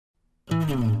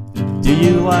Do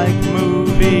you like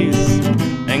movies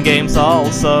and games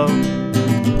also?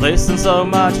 This and so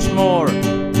much more,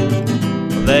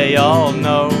 they all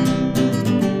know.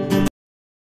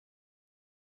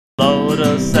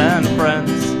 Lotus and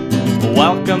friends,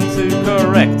 welcome to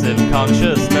Corrective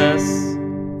Consciousness.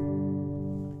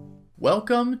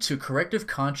 Welcome to Corrective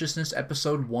Consciousness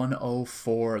episode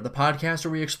 104, the podcast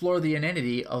where we explore the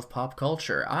inanity of pop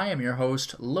culture. I am your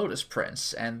host, Lotus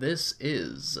Prince, and this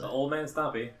is... the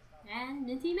OldManStompy. And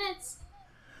Minty Mitz.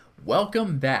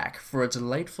 Welcome back for a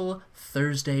delightful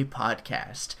Thursday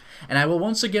podcast. And I will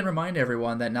once again remind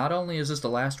everyone that not only is this the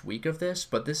last week of this,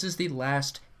 but this is the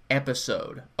last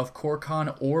episode of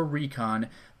CoreCon or Recon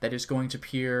that is going to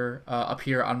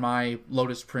appear on my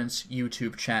Lotus Prince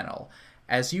YouTube channel.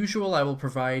 As usual, I will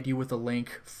provide you with a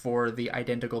link for the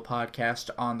identical podcast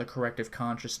on the Corrective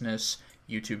Consciousness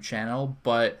YouTube channel,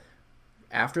 but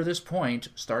after this point,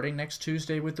 starting next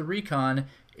Tuesday with the Recon,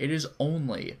 it is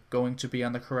only going to be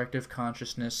on the Corrective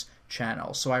Consciousness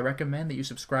channel. So I recommend that you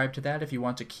subscribe to that if you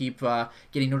want to keep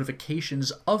getting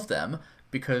notifications of them,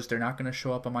 because they're not going to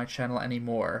show up on my channel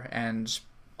anymore, and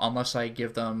unless I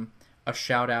give them a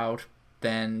shout out,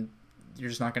 then you're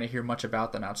just not going to hear much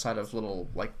about them outside of little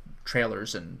like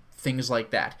trailers and things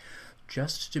like that.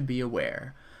 Just to be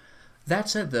aware. That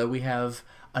said, though, we have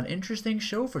an interesting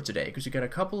show for today because we got a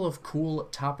couple of cool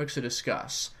topics to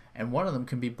discuss, and one of them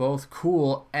can be both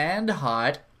cool and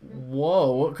hot.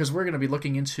 Whoa, because we're going to be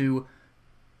looking into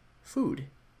food.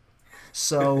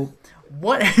 So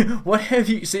what have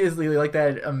you seriously, like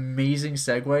that amazing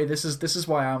segue? This is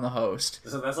why I'm the host.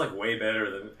 So that's like way better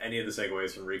than any of the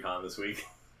segues from Recon this week.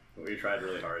 We tried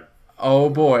really hard. Oh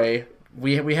boy,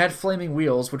 we had flaming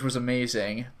wheels, which was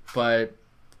amazing, but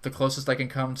the closest I can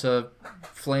come to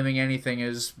flaming anything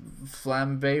is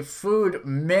flambe food.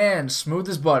 Man, smooth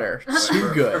as butter,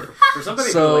 too good. For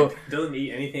somebody who like, doesn't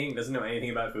eat anything, doesn't know anything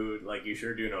about food, like you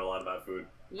sure do know a lot about food.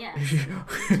 Yeah.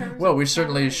 Well, we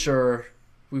certainly sure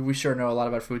know a lot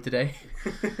about food today.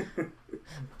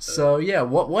 So yeah,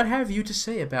 what have you to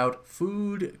say about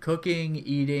food, cooking,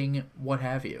 eating, what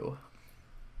have you?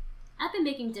 I've been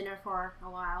making dinner for a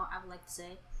while, I would like to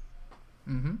say.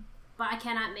 Mm-hmm. But I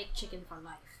cannot make chicken for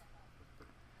life.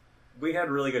 We had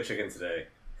really good chicken today.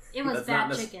 It was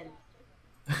bad chicken.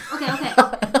 Okay.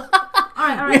 All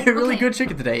right. We had really good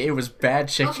chicken today. It was bad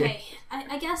chicken. Okay,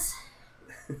 I guess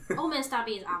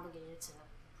OldManStompy is obligated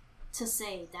to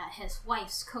say that his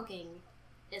wife's cooking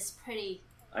is pretty...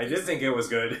 I did think it was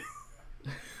good.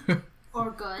 Or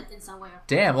good in some way.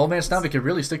 Damn, OldManStompy could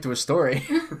really stick to his story.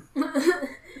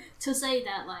 To say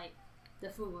that, like, the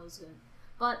food was good.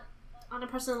 But on a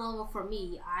personal level, for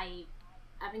me,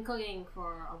 I've been cooking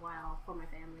for a while for my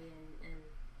family and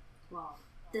well,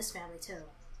 this family too.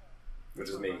 Which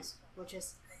is me. Which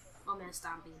is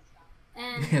OldManStompy.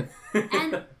 And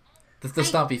the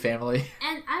Stompy family.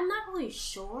 And I'm not really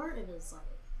sure if it's like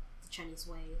the Chinese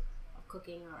way of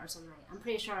cooking or something. I'm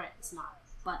pretty sure it's not.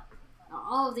 But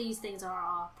all of these things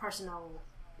are personal,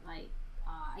 like,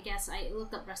 I guess I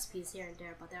looked up recipes here and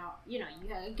there, but they're all, you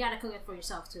gotta cook it for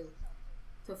yourself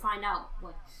to find out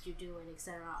what you do and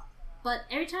etc. But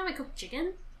every time I cook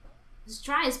chicken, it's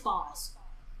dry as balls.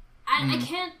 I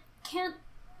can't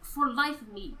for life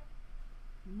of me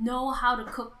know how to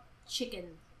cook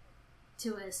chicken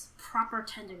to its proper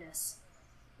tenderness.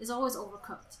 It's always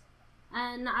overcooked,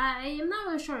 and I am not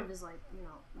really sure if it's like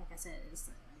like I said, it's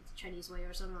the Chinese way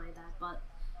or something like that. But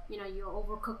you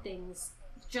overcook things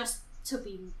just to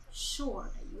be sure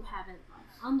that you haven't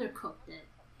undercooked it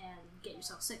and get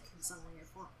yourself sick in some way or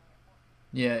form.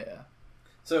 Yeah.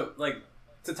 So, like,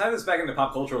 to tie this back into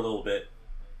pop culture a little bit,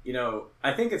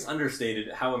 I think it's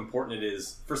understated how important it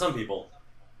is for some people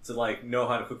to, like, know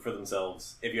how to cook for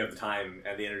themselves if you have the time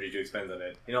and the energy to expend on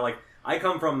it. Like, I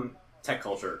come from tech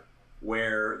culture,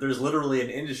 where there's literally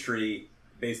an industry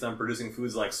based on producing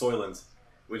foods like Soylent,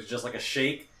 which is just like a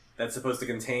shake that's supposed to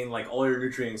contain, like, all your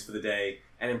nutrients for the day,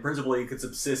 and in principle you could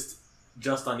subsist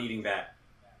just on eating that.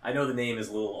 I know the name is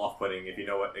a little off-putting if you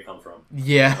know what it comes from.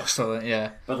 Yeah, so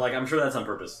yeah. But, like, I'm sure that's on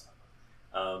purpose.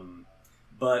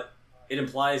 But it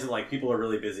implies that, like, people are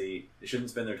really busy. They shouldn't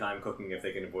spend their time cooking if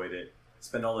they can avoid it.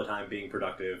 Spend all the time being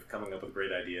productive, coming up with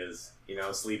great ideas,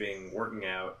 sleeping, working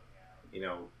out,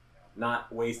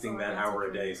 not wasting that hour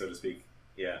a day, so to speak.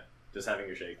 Yeah, just having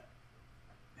your shake.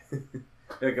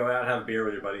 Yeah, go out and have a beer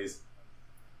with your buddies.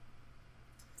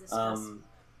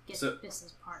 Get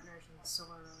business partners and so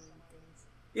on and things.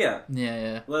 Yeah.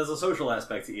 Well, there's a social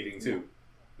aspect to eating too.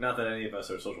 Not that any of us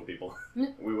are social people.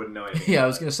 We wouldn't know anything. Yeah, I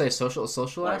was gonna say social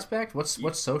aspect. What's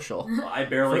social? Well, I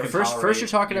barely. First, you're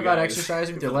talking about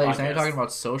exercising with your legs. Now you're talking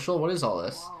about social. What is all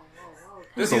this? Whoa.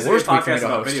 This This is is the a worst week for me podcast to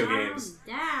about host. video Calm games.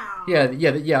 down.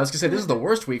 Yeah. I was gonna say this is the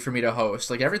worst week for me to host.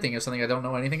 Like everything is something I don't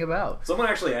know anything about. Someone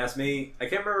actually asked me. I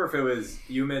can't remember if it was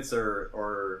you, Mitz,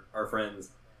 or our friends,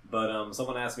 but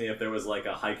someone asked me if there was like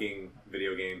a hiking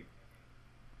video game.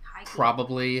 Hiking.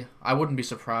 Probably. I wouldn't be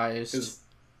surprised. 'Cause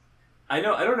I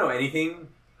don't know anything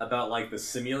about like the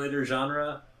simulator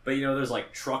genre, but there's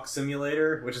like Truck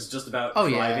Simulator, which is just about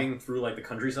driving through like the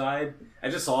countryside. I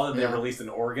just saw that they released an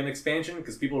Oregon expansion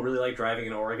because people really like driving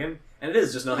in Oregon, and it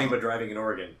is just nothing but driving in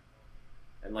Oregon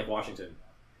and like Washington,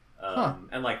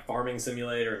 and like Farming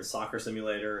Simulator and Soccer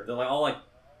Simulator. They're like all like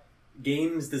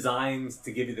games designed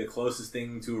to give you the closest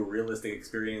thing to a realistic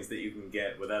experience that you can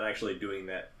get without actually doing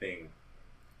that thing.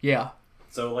 Yeah.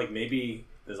 So like maybe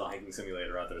there's a hiking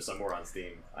simulator out there somewhere on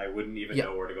Steam. I wouldn't even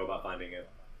know where to go about finding it.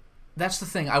 That's the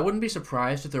thing. I wouldn't be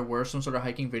surprised if there were some sort of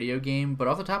hiking video game, but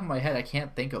off the top of my head, I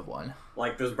can't think of one.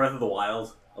 Like there's Breath of the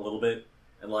Wild a little bit,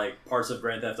 and like parts of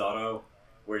Grand Theft Auto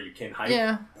where you can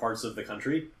hike parts of the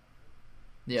country.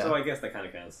 Yeah. So I guess that kind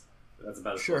of counts. That's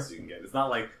about as Sure. close as you can get. It's not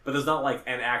like, but there's not like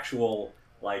an actual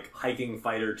like hiking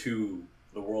fighter to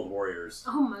the World Warriors.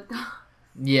 Oh my god.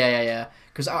 Yeah.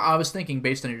 Because I was thinking,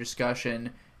 based on your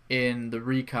discussion in the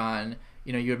recon,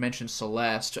 you had mentioned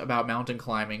Celeste about mountain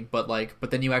climbing, but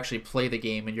then you actually play the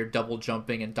game and you're double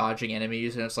jumping and dodging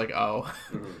enemies, and it's like, oh.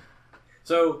 Mm-hmm.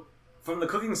 So from the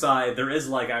cooking side, there is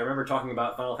like I remember talking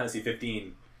about Final Fantasy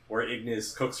 15, where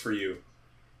Ignis cooks for you,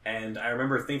 and I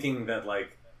remember thinking that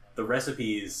like the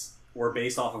recipes were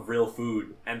based off of real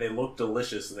food and they looked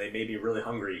delicious and they made me really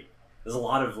hungry. There's a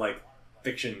lot of like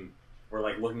fiction where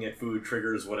like looking at food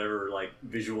triggers whatever like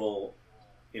visual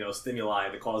stimuli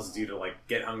that causes you to like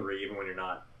get hungry even when you're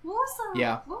not. What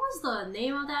was the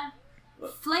name of that?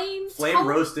 Flame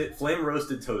roasted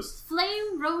toast.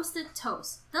 Flame roasted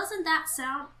toast. Doesn't that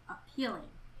sound appealing?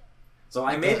 So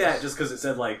I made that just because it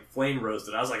said like flame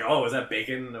roasted. I was like, oh, is that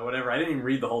bacon or whatever? I didn't even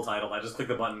read the whole title. I just clicked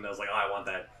the button and I was like, oh, I want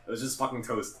that. It was just fucking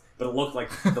toast, but it looked like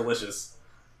delicious.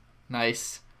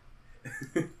 Nice.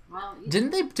 Well,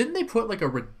 Didn't they put like a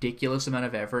ridiculous amount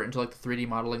of effort into like the 3D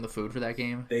modeling the food for that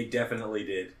game? They definitely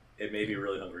did. It made me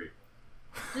really hungry.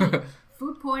 dude,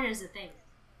 food porn is a thing.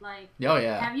 Like, oh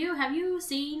yeah. Have you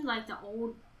seen like the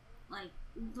old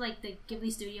like the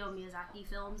Ghibli Studio Miyazaki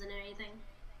films and everything?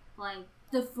 Like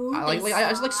the food. I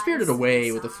like Spirited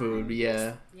Away with the food.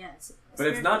 Yeah. Yes. But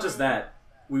it's not just that.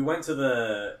 We went to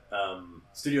the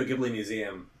Studio Ghibli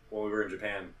Museum when we were in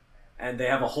Japan, and they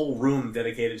have a whole room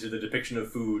dedicated to the depiction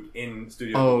of food in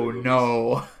Studio Ghibli movies.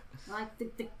 No. Like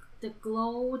the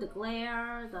glow, the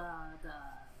glare, the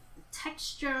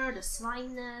texture, the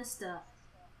slimeness,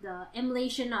 the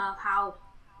emulation of how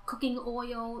cooking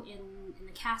oil in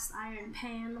a cast iron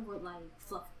pan would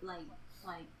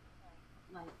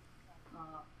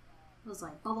it was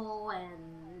like bubble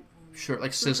and sure,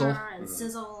 like sizzle and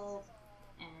sizzle,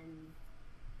 and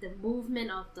the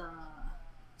movement of the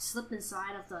slip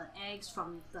inside of the eggs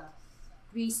from the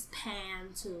greased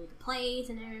pan to the plate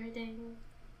and everything.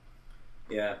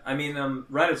 Yeah, I mean,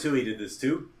 Ratatouille did this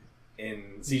too in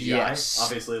CGI. Yes.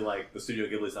 Obviously, like the Studio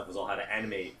Ghibli stuff was all how to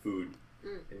animate food.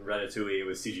 In Ratatouille, it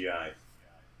was CGI.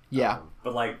 Yeah.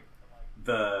 But like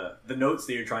the notes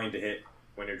that you're trying to hit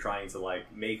when you're trying to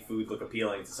like make food look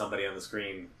appealing to somebody on the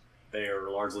screen, they are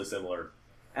largely similar.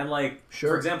 And like,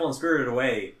 for example, in Spirited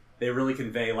Away, they really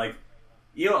convey like,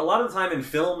 a lot of the time in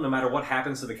film, no matter what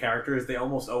happens to the characters, they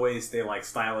almost always stay like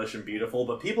stylish and beautiful.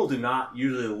 But people do not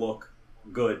usually look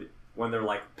good when they're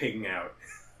like pigging out.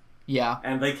 Yeah.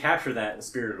 And they capture that in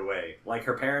Spirited Away. Like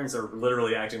her parents are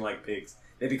literally acting like pigs.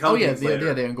 They become pigs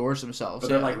later, they engorge themselves. but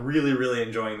they're like really, really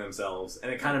enjoying themselves,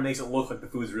 and it kind of makes it look like the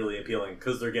food's really appealing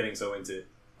because they're getting so into it.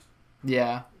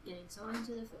 Yeah. Getting so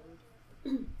into the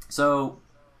food. So,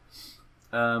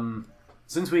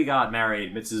 since we got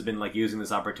married, Mitz has been like using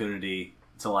this opportunity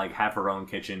to like have her own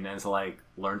kitchen and to like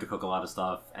learn to cook a lot of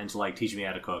stuff and to like teach me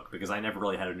how to cook because I never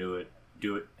really had to do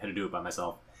it by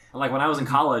myself. And like when I was in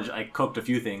college, I cooked a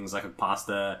few things. I cooked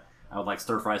pasta. I would like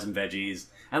stir fry some veggies,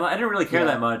 and I didn't really care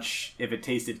that much if it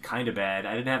tasted kind of bad.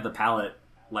 I didn't have the palate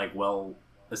like well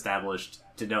established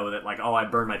to know that like, oh, I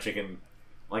burned my chicken.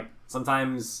 Like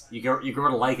sometimes you grow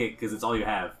to like it because it's all you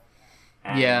have.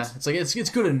 And, yeah, it's like it's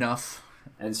good enough.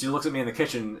 And she looks at me in the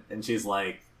kitchen and she's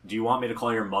like, "Do you want me to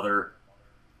call your mother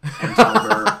and tell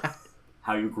her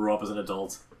how you grew up as an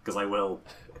adult? Because I will."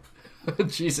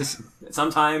 Jesus.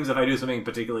 Sometimes if I do something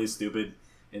particularly stupid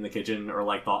in the kitchen or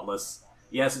like thoughtless,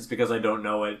 yes, it's because I don't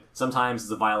know it. Sometimes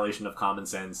it's a violation of common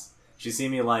sense. She see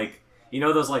me like,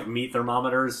 those like meat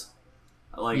thermometers?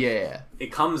 Like, yeah.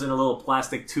 It comes in a little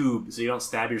plastic tube so you don't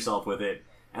stab yourself with it.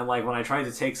 And, like, when I tried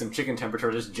to take some chicken temperature,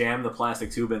 I just jammed the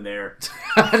plastic tube in there.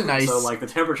 Nice. So, like, the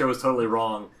temperature was totally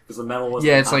wrong because the metal was.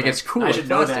 Yeah, it's like it's cool. I should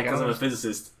know plastic, that because I'm a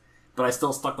physicist, but I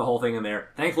still stuck the whole thing in there.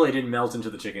 Thankfully, it didn't melt into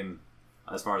the chicken,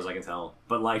 as far as I can tell.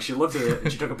 But, like, she looked at it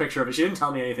and she took a picture of it. She didn't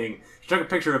tell me anything. She took a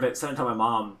picture of it, sent it to my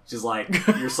mom. She's like,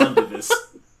 "Your son did this."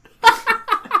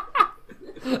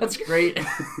 That's great.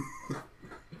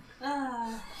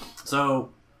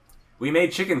 So, we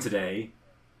made chicken today.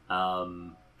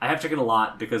 I have chicken a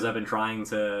lot because I've been trying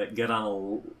to get on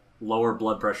a lower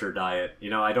blood pressure diet.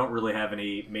 You know, I don't really have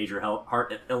any major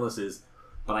heart illnesses,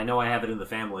 but I know I have it in the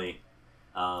family.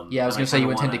 Yeah, I was going to say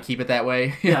you intend to keep it that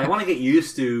way. Yeah, I want to get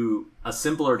used to a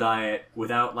simpler diet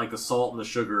without, like, the salt and the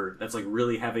sugar that's, like,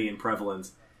 really heavy and prevalent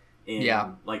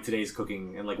in, like, today's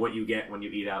cooking and, like, what you get when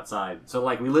you eat outside. So,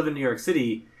 like, we live in New York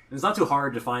City, and it's not too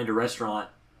hard to find a restaurant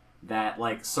that,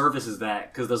 like, services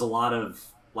that, because there's a lot of,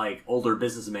 like, older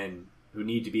businessmen who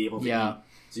need to be able to eat.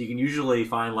 So you can usually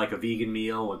find, like, a vegan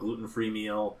meal, a gluten-free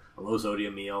meal, a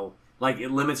low-sodium meal. Like,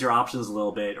 it limits your options a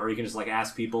little bit, or you can just, like,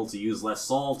 ask people to use less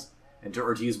salt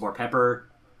or to use more pepper,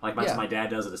 like my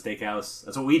dad does at a steakhouse.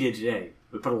 That's what we did today.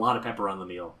 We put a lot of pepper on the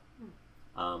meal.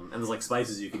 And there's, like,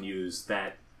 spices you can use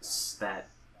that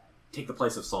take the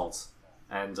place of salt.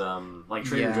 And, like,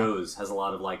 Trader Joe's has a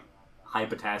lot of, like, high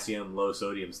potassium, low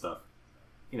sodium stuff.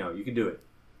 You know, you can do it.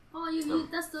 Well,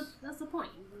 that's the point.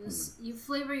 You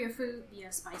flavor your food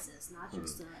via spices, not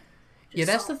just yeah,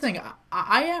 that's salt. the thing.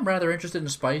 I am rather interested in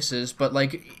spices, but,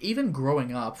 like, even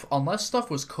growing up, unless stuff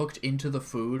was cooked into the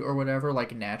food or whatever,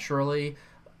 like, naturally,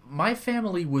 my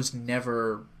family was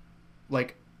never,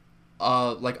 like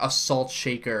a salt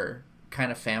shaker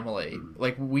kind of family.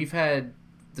 Like, we've had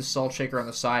the salt shaker on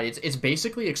the side. It's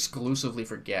basically exclusively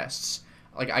for guests.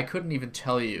 Like, I couldn't even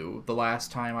tell you the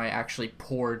last time I actually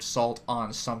poured salt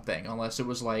on something, unless it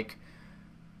was like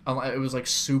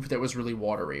soup that was really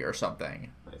watery or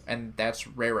something. Nice. And that's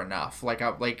rare enough.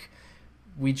 Like,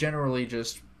 we generally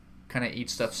just kind of eat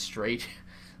stuff straight.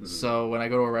 Mm-hmm. So when I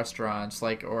go to a restaurant,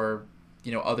 like, or,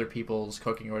 you know, other people's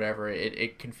cooking or whatever,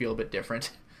 it can feel a bit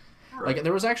different. Right. Like,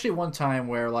 there was actually one time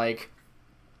where, like,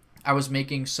 I was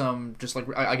making some, just, like,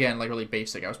 again, like, really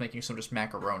basic. I was making some just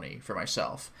macaroni for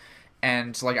myself.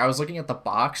 And, like, I was looking at the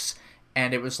box,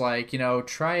 and it was like, you know,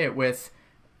 try it with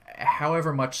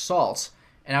however much salt.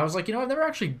 And I was like, you know, I've never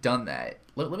actually done that.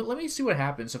 Let me see what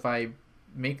happens if I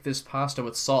make this pasta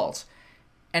with salt.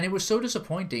 And it was so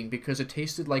disappointing because it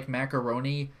tasted like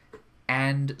macaroni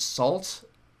and salt.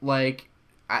 Like,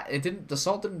 the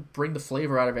salt didn't bring the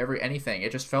flavor out of anything.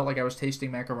 It just felt like I was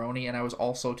tasting macaroni and I was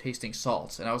also tasting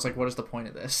salt. And I was like, what is the point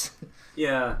of this?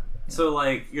 Yeah. So,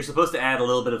 like, you're supposed to add a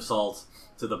little bit of salt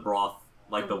to the broth,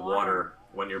 like the water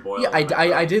when you're boiling. Yeah,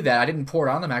 I did that. I didn't pour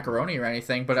it on the macaroni or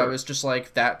anything, but I was just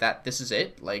like, this is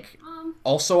it. Like,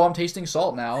 also I'm tasting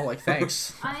salt now. Like,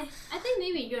 thanks. I think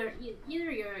maybe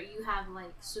you have,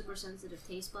 like, super sensitive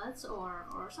taste buds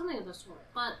or something of the sort.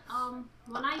 But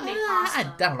when I make pasta,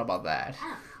 I don't know about that.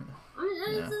 I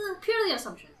mean, it's purely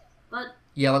assumption. But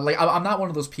yeah, like, I'm not one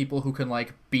of those people who can,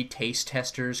 like, be taste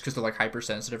testers because they're, like,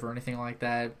 hypersensitive or anything like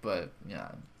that. But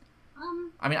yeah.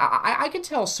 I mean, I can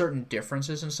tell certain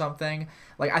differences in something.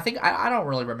 Like, I think, I don't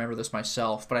really remember this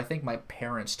myself, but I think my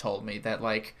parents told me that,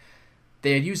 like,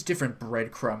 they had used different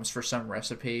breadcrumbs for some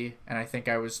recipe, and I think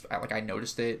I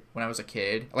noticed it when I was a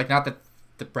kid. Like, not that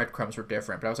the breadcrumbs were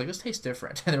different, but I was like, this tastes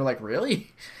different. And they were like,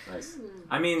 really? Nice.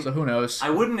 I mean, so who knows? I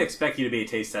wouldn't expect you to be a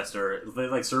taste tester. If they,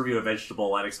 like, serve you a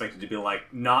vegetable, I'd expect it to be,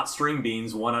 like, not string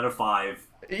beans, 1 out of 5.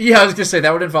 Yeah, I was going to say,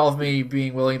 that would involve me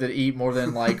being willing to eat more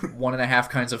than, like, 1.5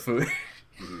 kinds of food.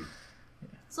 Mm-hmm.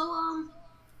 So,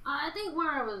 I think where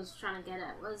I was trying to get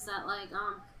at was that, like,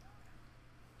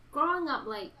 growing up,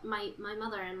 like, my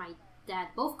mother and my dad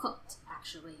both cooked,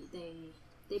 actually.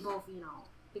 They both, you know,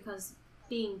 because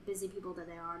being busy people that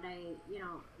they are, you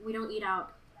know, we don't eat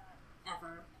out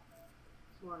ever,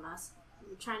 more or less.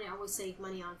 We're trying to always save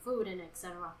money on food and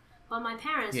etc. But my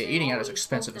parents, eating out is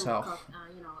expensive as hell. Cook,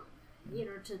 you know,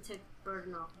 either to take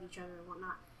burden off of each other and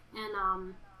whatnot.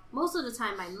 And most of the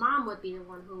time, my mom would be the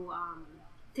one who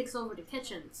takes over the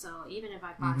kitchen. So even if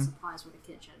I buy supplies for the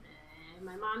kitchen, and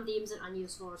my mom deems it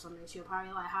unuseful or something, she'll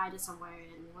probably, like, hide it somewhere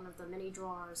in one of the many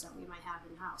drawers that we might have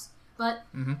in the house. But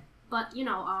you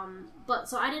know, but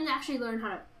so I didn't actually learn how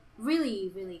to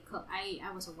really cook.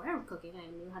 I was aware of cooking. I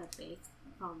knew how to bake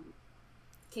from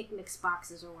cake mix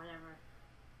boxes or whatever,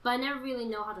 but I never really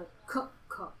know how to cook.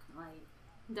 Like,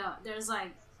 there's,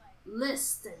 like,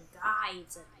 lists and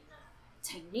guides and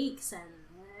techniques, and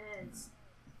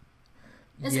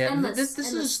it's endless.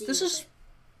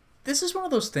 This is one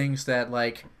of those things that,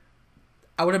 like,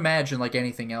 I would imagine, like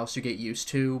anything else, you get used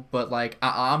to, but like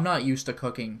I'm not used to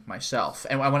cooking myself.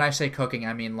 And when I say cooking,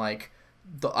 I mean like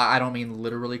I don't mean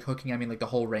literally cooking. I mean like the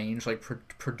whole range, like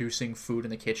producing food in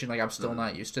the kitchen. Like I'm still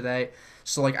not used to that.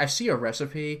 So like I see a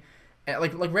recipe, and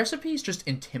like recipes just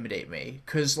intimidate me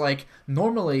because like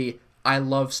normally I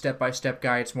love step-by-step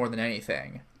guides more than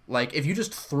anything. Like if you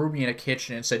just threw me in a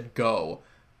kitchen and said go,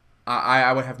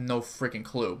 I would have no freaking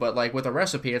clue. But like with a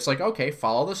recipe, it's like okay,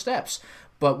 follow the steps.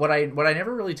 But what I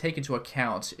never really take into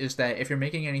account is that if you're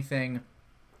making anything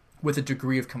with a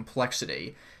degree of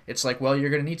complexity, it's like, well, you're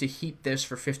going to need to heat this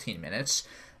for 15 minutes,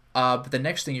 but the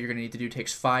next thing you're going to need to do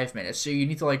takes 5 minutes. So you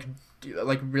need to like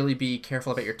really be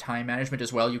careful about your time management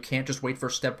as well. You can't just wait for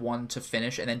step 1 to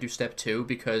finish and then do step 2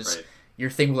 because your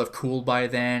thing will have cooled by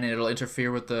then and it'll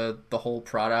interfere with the whole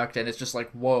product. And it's just like,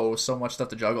 whoa, so much stuff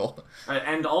to juggle. Right,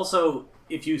 and also,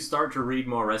 if you start to read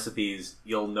more recipes,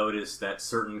 you'll notice that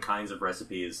certain kinds of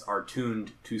recipes are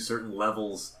tuned to certain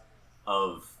levels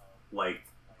of, like,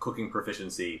 cooking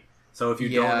proficiency. So if you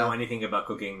don't know anything about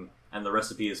cooking and the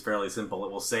recipe is fairly simple,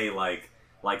 it will say, like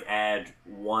add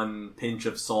 1 pinch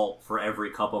of salt for every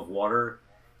cup of water,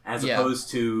 as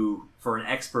opposed to, for an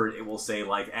expert, it will say,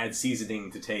 like, add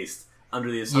seasoning to taste, under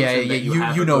the assumption that you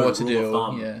have know a what good to rule do. of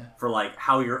thumb for, like,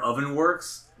 how your oven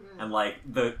works and, like,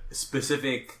 the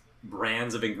specific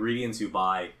brands of ingredients you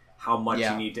buy, how much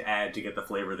you need to add to get the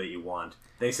flavor that you want.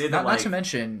 They say that, not to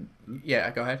mention... Yeah,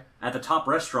 go ahead. At the top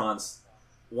restaurants,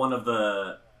 one of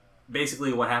the...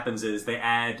 Basically what happens is they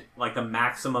add, like, the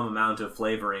maximum amount of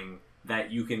flavoring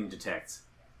that you can detect,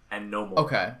 and no more.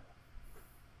 Okay.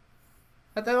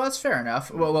 That's fair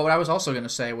enough. Well, what I was also going to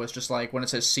say was just, like, when it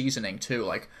says seasoning, too,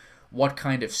 like, what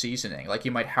kind of seasoning? Like,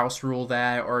 you might house rule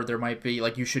that, or there might be,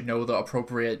 like, you should know the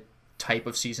appropriate type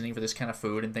of seasoning for this kind of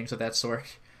food and things of that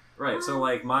sort. Right, so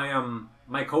like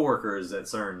my coworkers at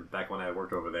CERN back when I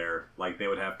worked over there, like they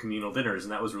would have communal dinners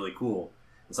and that was really cool.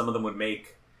 And some of them would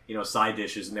make, side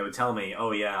dishes and they would tell me,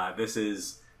 "Oh yeah, this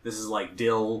is like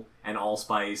dill and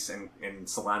allspice and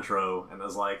cilantro." And I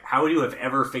was like, "How would you have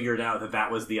ever figured out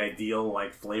that was the ideal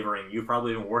like flavoring? You've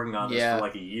probably been working on this for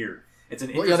like a year." It's an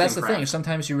interesting that's the craft. thing.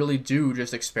 Sometimes you really do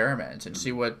just experiment and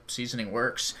see what seasoning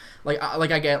works. Like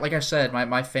I said,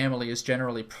 my family is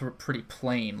generally pretty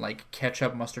plain. Like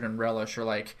ketchup, mustard, and relish are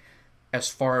like as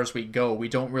far as we go. We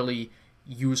don't really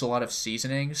use a lot of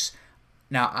seasonings.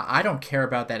 Now I don't care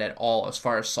about that at all as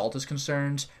far as salt is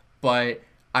concerned, but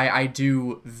I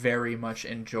do very much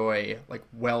enjoy like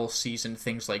well seasoned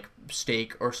things like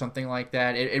steak or something like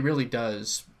that. It really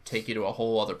does take you to a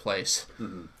whole other place.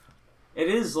 Mm-hmm. It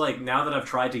is, like, now that I've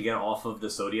tried to get off of the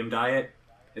sodium diet,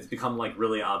 it's become, like,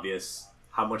 really obvious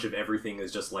how much of everything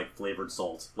is just, like, flavored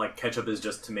salt. Like, ketchup is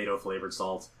just tomato-flavored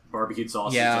salt. Barbecued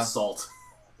sauce is just salt.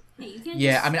 Hey, you can't you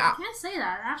can't say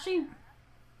that. Actually,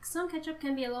 some ketchup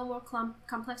can be a little more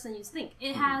complex than you think.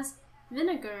 It has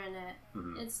vinegar in it.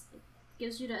 Mm-hmm. It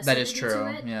gives you the acidity that is true. To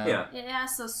it. Yeah. It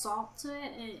adds the salt to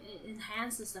it. It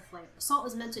enhances the flavor. Salt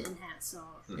is meant to enhance. So.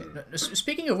 Yeah.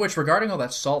 Speaking of which, regarding all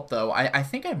that salt, though, I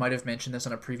think I might have mentioned this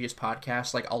on a previous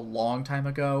podcast, like a long time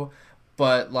ago,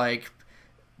 but like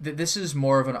this is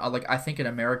more of an I think an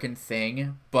American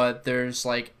thing. But there's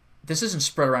like this isn't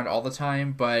spread around all the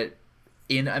time, but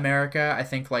in America, I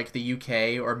think like the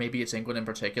UK or maybe it's England in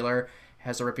particular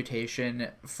has a reputation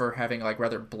for having like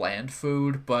rather bland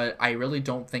food, but I really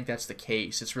don't think that's the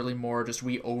case. It's really more just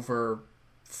we over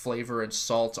flavor and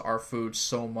salt our food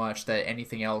so much that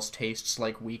anything else tastes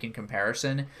like weak in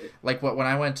comparison. Like when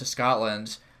I went to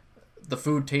Scotland, the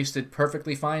food tasted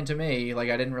perfectly fine to me.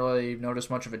 Like I didn't really notice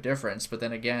much of a difference, but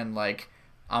then again, like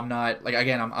I'm not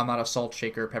a salt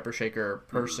shaker, pepper shaker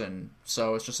person.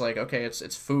 So it's just like, okay,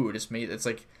 it's food, it's meat. It's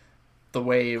like the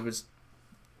way it was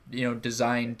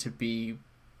designed to be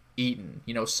eaten.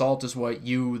 Salt is what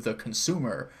you, the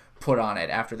consumer, put on it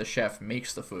after the chef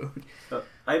makes the food.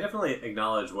 I definitely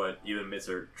acknowledge what you and Mitz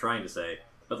are trying to say,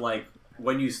 but like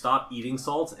when you stop eating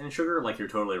salt and sugar, like you're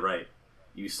totally right.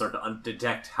 You start to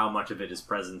detect how much of it is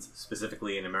present,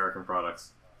 specifically in American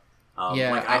products.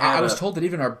 I was told that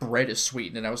even our bread is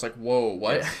sweetened, and I was like, whoa,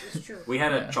 what? Yes, it's true. We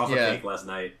had a chocolate cake last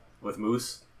night with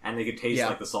mousse, and they could taste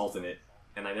like the salt in it,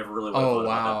 and I never really would have thought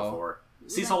about that before.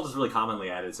 Sea salt is really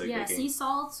commonly added to baking. Sea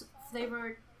salt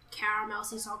flavored caramel,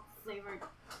 sea salt flavored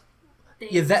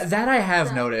things. Yeah, that I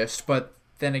have noticed, but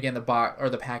then again,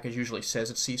 the package usually says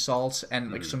it's sea salt,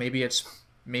 and like so maybe it's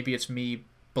me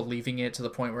believing it to the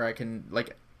point where I can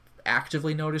like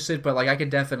actively notice it, but like I can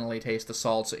definitely taste the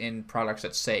salts in products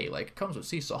that say like it comes with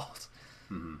sea salt.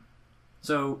 Mm-hmm.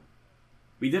 So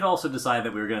we did also decide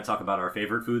that we were going to talk about our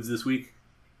favorite foods this week.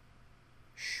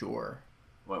 Sure.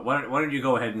 Why don't you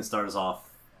go ahead and start us off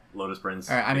Lotus Prince.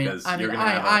 All right,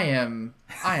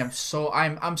 I'm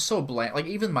so bland. Like,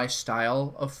 even my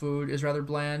style of food is rather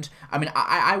bland. I mean,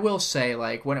 I will say,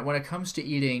 like, when it comes to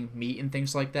eating meat and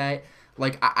things like that,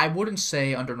 like, I wouldn't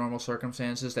say under normal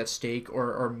circumstances that steak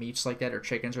or meats like that or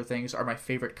chickens or things are my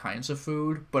favorite kinds of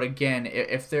food. But again,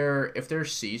 if they're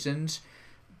seasoned,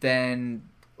 then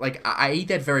like I eat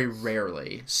that very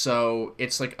rarely. So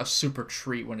it's like a super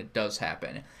treat when it does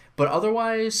happen. But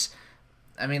otherwise,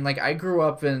 I mean, like, I grew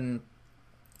up in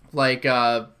like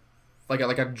a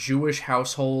Jewish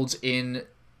household in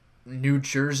New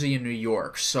Jersey and New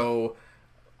York. So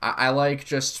I like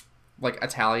just like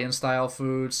Italian style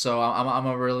food, so I'm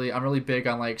really big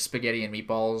on like spaghetti and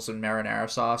meatballs and marinara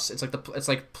sauce. It's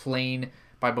like plain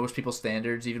by most people's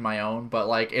standards, even my own, but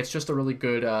like it's just a really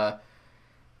good.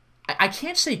 I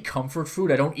can't say comfort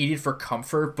food. I don't eat it for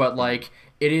comfort, but like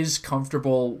it is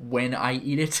comfortable when I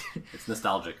eat it. It's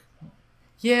nostalgic.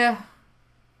 Yeah.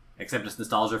 Except it's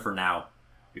nostalgia for now,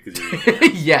 because you're eating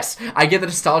it. Yes, I get the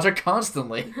nostalgia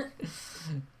constantly.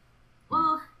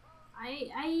 Well,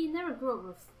 I never grew up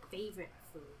with favorite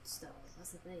foods, though.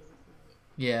 That's the thing.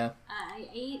 Like, Yeah. I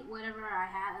ate whatever I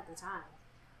had at the time.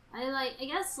 I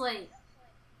guess, like,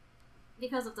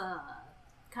 because of the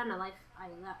kind of life I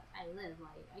live,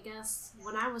 like, I guess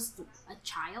when I was a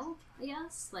child,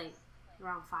 like,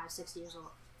 around 5-6 years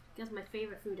old, I guess my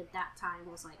favorite food at that time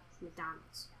was, like,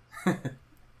 McDonald's.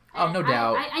 Oh, no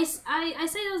doubt. I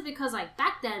say those because, like,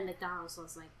 back then, McDonald's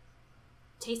was, like,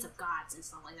 taste of gods and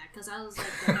stuff like that, because that was,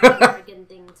 like, the American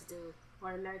thing to do,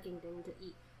 or American thing to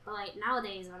eat. But, like,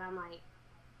 nowadays, when I'm, like,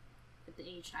 at the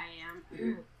age I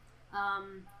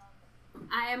am,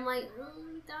 I am like,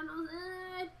 McDonald's,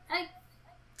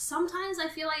 sometimes I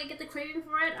feel like I get the craving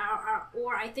for it,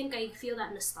 or I think I feel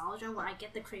that nostalgia where I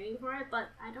get the craving for it, but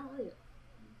I don't really.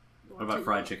 What about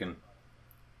fried chicken?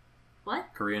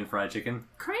 What? Korean fried chicken?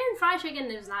 Korean fried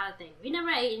chicken is not a thing. We never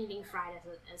ate anything fried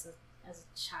as a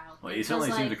child. Well, you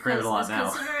certainly seem to crave it a lot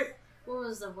now. What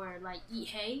was the word? Like,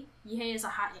 Yihei? Yihei is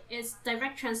its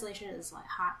direct translation is like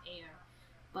hot air.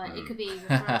 But it could be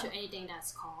referred to anything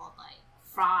that's called like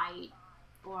fried,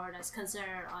 or that's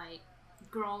considered like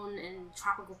grown in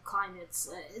tropical climates.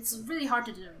 It's really hard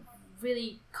to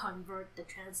really convert the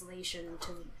translation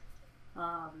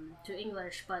to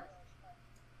English, but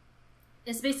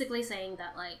it's basically saying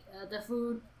that like the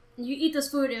food, you eat this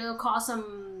food, it will cause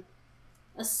some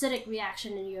acidic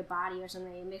reaction in your body or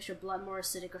something. It makes your blood more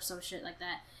acidic or some shit like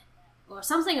that, or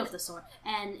something of the sort,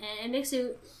 and it makes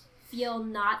you feel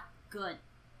not good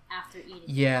after eating.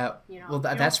 Yeah, you know, well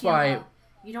that's why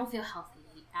you don't feel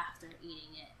healthy after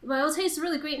eating it. Well, it'll taste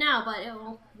really great now, but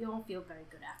you won't feel very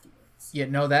good afterwards. Yeah,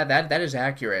 no, that is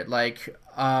accurate. Like,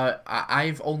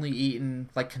 I've only eaten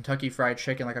like Kentucky Fried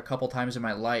Chicken like a couple times in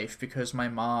my life because my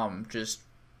mom just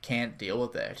can't deal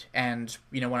with it. And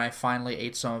you know, when I finally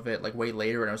ate some of it like way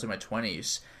later when I was in my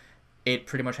 20s, it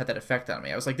pretty much had that effect on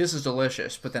me. I was like, this is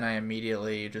delicious, but then I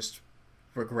immediately just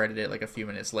regretted it like a few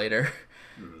minutes later.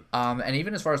 And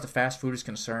even as far as the fast food is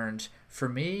concerned, for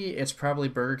me, it's probably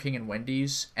Burger King and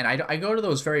Wendy's. And I go to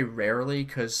those very rarely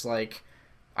because like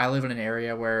I live in an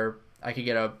area where I could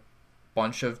get a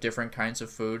bunch of different kinds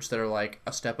of foods that are like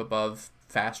a step above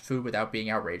fast food without being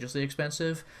outrageously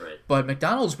expensive. Right. But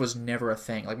McDonald's was never a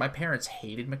thing. Like, my parents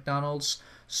hated McDonald's,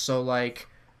 so like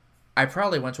I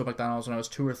probably went to a McDonald's when I was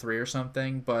 2 or 3 or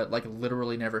something, but like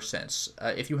literally never since.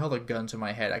 If you held a gun to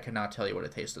my head, I could not tell you what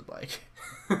it tasted like.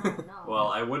 Well,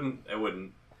 I wouldn't.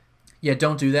 Yeah,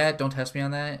 don't do that. Don't test me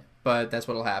on that. But that's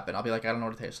what'll happen. I'll be like, I don't know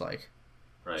what it tastes like.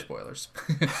 Right. Spoilers.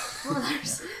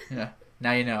 Spoilers. Yeah.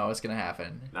 Now you know what's gonna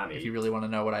happen. Not me. If you really want to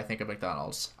know what I think of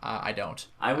McDonald's, I don't.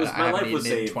 My haven't life was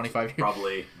eaten it in saved 25 years.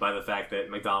 probably by the fact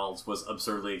that McDonald's was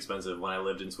absurdly expensive when I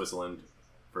lived in Switzerland,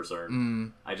 for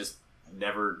certain. I just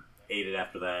never ate it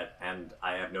after that, and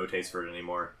I have no taste for it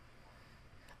anymore.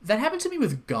 That happened to me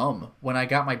with gum when I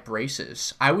got my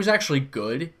braces. I was actually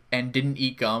good and didn't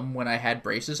eat gum when I had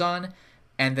braces on,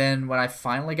 and then when I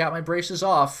finally got my braces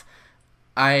off,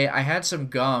 I had some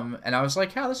gum, and I was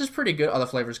like, "Oh, this is pretty good." Oh, the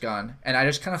flavor's gone. And I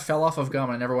just kind of fell off of gum,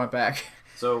 and I never went back.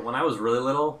 So when I was really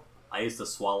little, I used to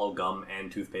swallow gum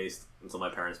and toothpaste until my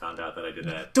parents found out that I did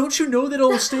that. Don't you know that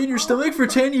it'll stay in your stomach for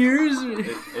 10 years?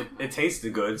 It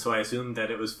tasted good, so I assumed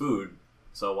that it was food.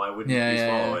 So why wouldn't you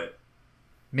swallow it?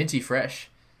 Minty fresh.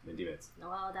 Minty Mitz.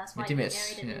 Well, that's why Minty you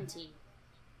Mitz, married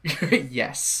a minty.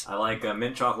 Yes. I like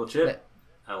mint chocolate chip.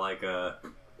 I like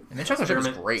mint chocolate chip is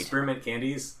great. Spearmint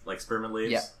candies, like spearmint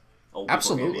leaves. Yeah. Old people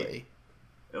Absolutely.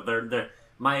 Candy.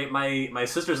 My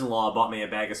sisters-in-law bought me a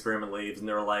bag of spearmint leaves, and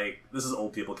they were like, "This is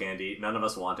old people candy. None of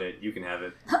us want it. You can have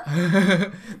it."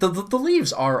 The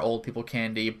leaves are old people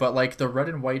candy, but like the red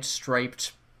and white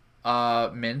striped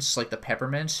mints, like the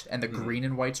peppermint and the green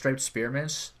and white striped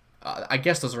spearmints. I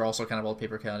guess those are also kind of old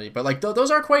paper candy, but like those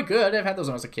are quite good. I've had those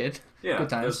when I was a kid. Yeah, good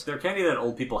times. They're candy that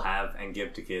old people have and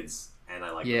give to kids, and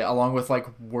I like them. Along with like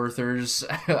Werther's.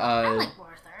 I like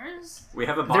Werther's. We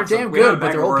have a box. They're damn we have good, a but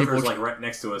bag they're of old Werther's, people. like right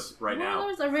next to us right now.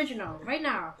 Werther's original, right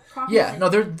now. Proper Yeah, no,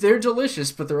 they're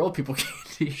delicious, but they're old people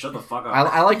candy. Shut the fuck up.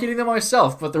 I like eating them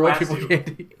myself, but they're old Blast people you.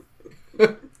 candy.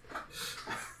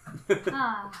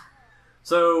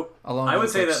 So, Along I would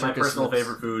with, say like, that my circus personal slips.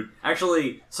 favorite food...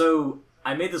 Actually, so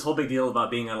I made this whole big deal about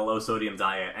being on a low-sodium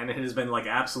diet, and it has been, like,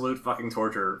 absolute fucking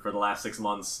torture for the last 6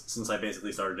 months since I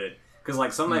basically started it. Because,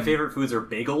 like, some of my favorite foods are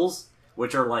bagels,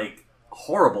 which are, like,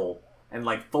 horrible and,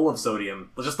 like, full of sodium.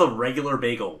 But just the regular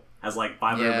bagel has, like,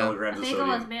 500 milligrams A of bagel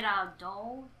sodium. is made out of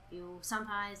dough. You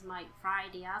sometimes might fry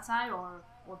the outside or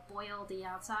boil the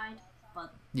outside,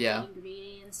 but Yeah. the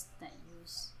ingredients that you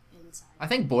use inside. I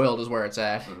think boiled is where it's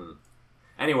at. Mm-hmm.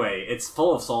 Anyway, it's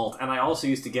full of salt, and I also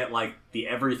used to get, like, the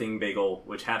everything bagel,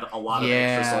 which had a lot of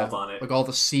extra salt on it. Like all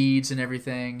the seeds and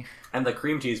everything. And the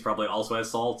cream cheese probably also has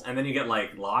salt. And then you get,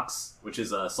 like, lox, which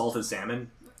is salted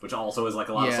salmon, which also has, like,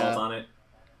 a lot of salt on it.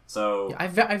 So... I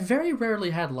very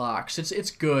rarely had lox. It's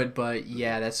good, but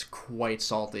yeah, that's quite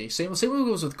salty. Same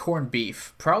goes with corned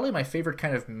beef. Probably my favorite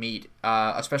kind of meat,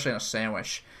 especially in a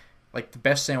sandwich. Like, the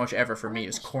best sandwich ever for me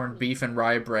is corned beef and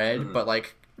rye bread, but,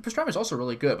 like, pastrami is also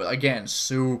really good, but again,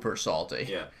 super salty.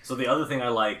 Yeah. So the other thing I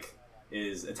like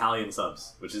is Italian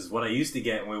subs, which is what I used to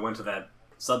get when we went to that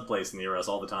sub place near us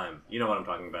all the time. You know what I'm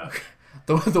talking about.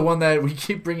 The one that we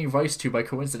keep bringing Vice to by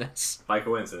coincidence. By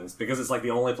coincidence, because it's like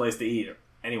the only place to eat.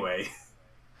 Anyway.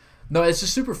 No, it's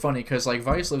just super funny because like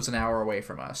Vice lives an hour away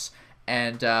from us,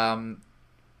 and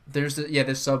there's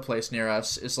this sub place near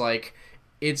us is like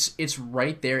it's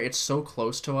right there. It's so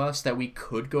close to us that we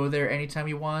could go there anytime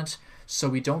we want. So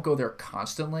we don't go there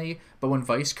constantly, but when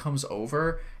Vice comes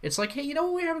over, it's like, hey, you know,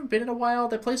 we haven't been in a while.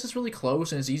 That place is really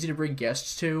close and it's easy to bring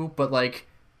guests to, but like,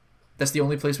 that's the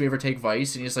only place we ever take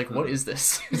Vice, and he's like, what is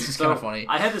this? It's just kind of funny.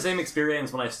 I had the same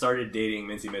experience when I started dating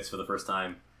Minty Mitz for the first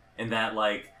time, in that,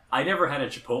 like, I never had a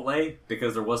Chipotle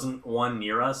because there wasn't one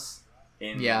near us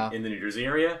in the New Jersey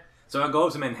area. So I'd go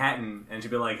up to Manhattan, and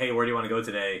she'd be like, hey, where do you want to go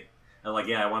today? And like,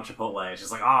 yeah, I want Chipotle. And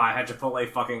she's like, oh, I had Chipotle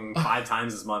fucking 5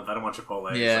 times this month. I don't want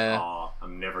Chipotle. Yeah. It's like, oh,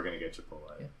 I'm never going to get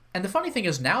Chipotle. Yeah. And the funny thing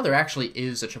is, now there actually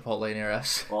is a Chipotle near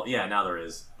us. Well, yeah, now there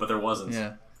is. But there wasn't.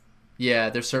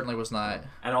 Yeah, there certainly was not.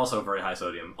 And also very high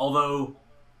sodium. Although,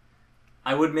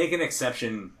 I would make an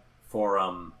exception for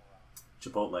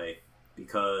Chipotle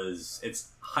because it's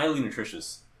highly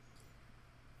nutritious.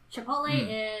 Chipotle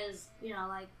is, you know,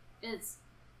 like, it's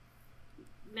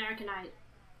Americanized.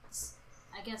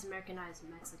 I guess Americanized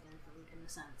Mexican food in a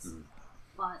sense.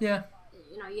 But,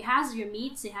 you know, it has your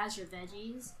meats, it has your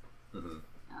veggies.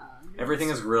 Everything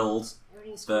is grilled.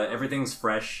 Everything's Everything's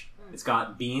fresh. It's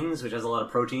got beans, which has a lot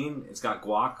of protein. It's got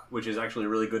guac, which is actually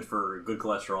really good for good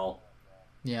cholesterol.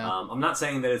 Yeah. I'm not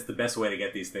saying that it's the best way to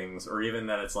get these things, or even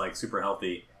that it's, like, super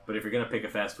healthy. But if you're going to pick a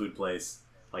fast food place,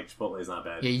 like, Chipotle is not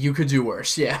bad. Yeah, you could do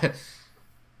worse, yeah.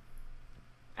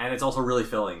 And it's also really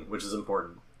filling, which is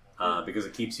important. Because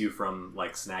it keeps you from,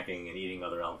 like, snacking and eating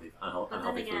other unhealthy But then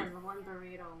food. again, one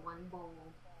burrito, one bowl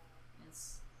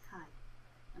is kind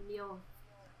of a meal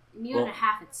and a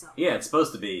half itself. Yeah, it's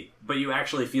supposed to be. But you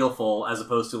actually feel full, as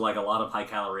opposed to, like, a lot of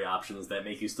high-calorie options that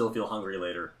make you still feel hungry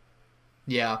later.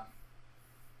 Yeah.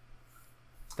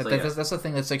 That's the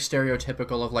thing that's like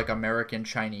stereotypical of like American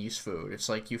Chinese food. It's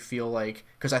like you feel like,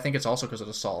 because I think it's also because of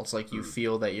the salt. It's like you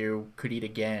feel that you could eat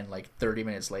again like 30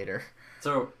 minutes later.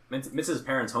 So Mitz's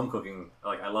parents' home cooking,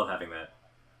 like, I love having that.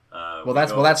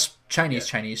 That's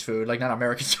Chinese food, like not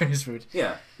American Chinese food.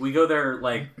 Yeah, we go there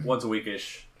like once a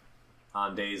weekish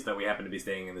on days that we happen to be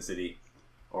staying in the city,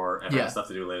 or have stuff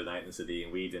to do late at night in the city,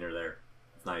 and we eat dinner there.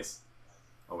 It's nice,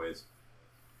 always.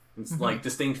 It's like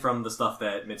distinct from the stuff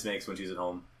that Mitz makes when she's at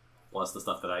home, plus the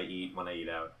stuff that I eat when I eat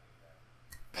out.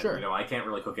 And, Sure. you know, I can't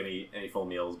really cook any full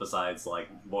meals besides like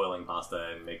boiling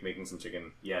pasta and making some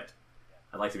chicken yet.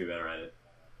 I'd like to be better at it.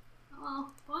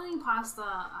 Well, boiling pasta,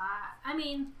 I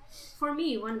mean, for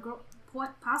me,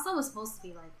 pasta was supposed to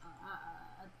be like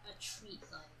a treat,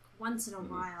 like once in a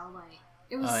while, like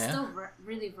it was still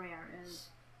really rare, and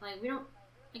like we don't.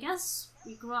 I guess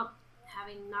we grew up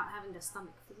not having the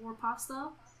stomach for pasta.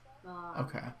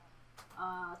 Okay.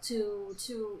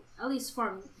 To at least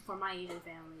for my Asian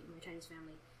family, my Chinese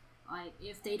family, like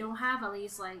if they don't have at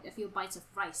least like a few bites of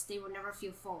rice, they would never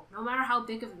feel full, no matter how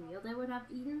big of a meal they would have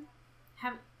eaten.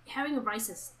 Having rice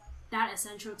is that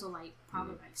essential to like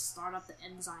probably like start up the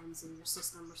enzymes in your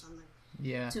system or something.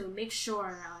 Yeah. To make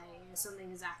sure like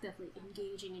something is actively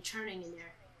engaging and churning in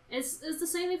there, it's the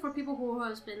same thing for people who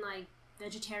has been like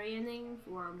vegetarianing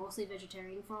or mostly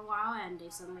vegetarian for a while, and they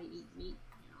suddenly eat meat.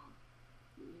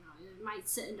 It might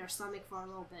sit in their stomach for a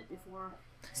little bit before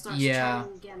it starts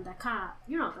turning again. That kind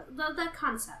of, that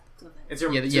concept of it. It's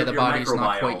the body's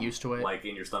not quite used to it. Like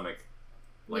in your stomach.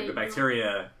 Like the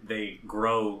bacteria, they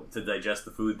grow to digest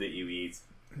the food that you eat,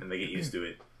 and they get used to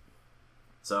it.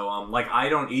 So, like, I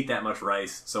don't eat that much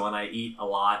rice, so when I eat a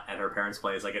lot at her parents'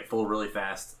 place, I get full really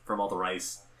fast from all the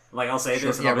rice. Like, I'll say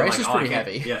this, and they'll be rice like, is oh, pretty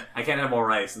heavy. Yeah, I can't have more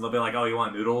rice. And they'll be like, oh, you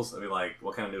want noodles? I'll be like,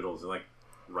 what kind of noodles? They're like,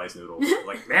 rice noodles.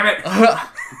 Like, damn it!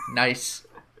 Nice.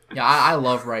 Yeah, I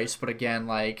love rice, but again,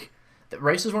 like,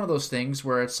 rice is one of those things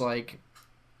where it's like,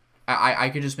 I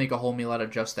could just make a whole meal out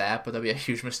of just that, but that'd be a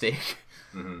huge mistake.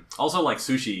 Mm-hmm. Also, like,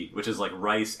 sushi, which is like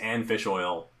rice and fish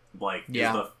oil, like,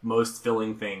 is the most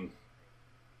filling thing.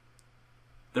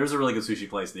 There's a really good sushi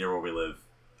place near where we live.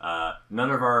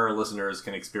 None of our listeners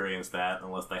can experience that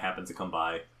unless they happen to come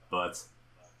by, but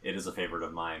it is a favorite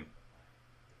of mine.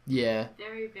 Yeah.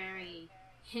 Very, very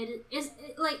hidden.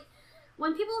 Like,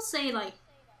 when people say, like,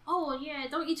 oh, yeah,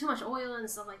 don't eat too much oil and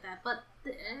stuff like that, but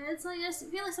it's like, I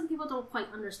feel like some people don't quite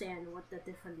understand what the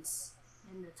difference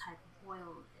in the type of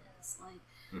oil is. Like,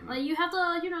 like you have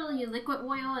the, your liquid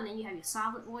oil, and then you have your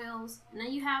solid oils, and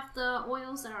then you have the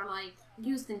oils that are, like,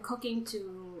 used in cooking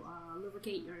to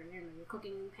lubricate your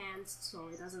cooking pans so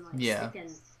it doesn't, like, stick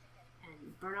and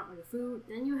burn up with your food.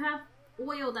 Then you have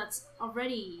oil that's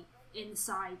already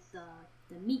inside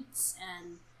the meats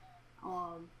and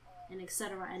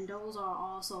etc. And those are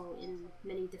also in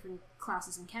many different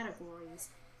classes and categories.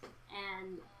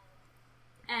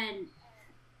 And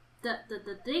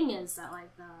the thing is that,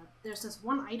 like, there's this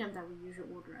one item that we usually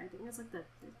order. I think it's like the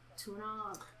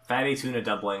tuna. Fatty tuna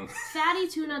dumpling. Fatty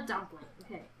tuna dumpling.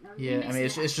 Okay. Yeah, I mean,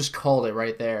 it's just called it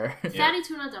right there. Fatty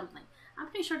tuna dumpling. I'm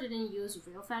pretty sure they didn't use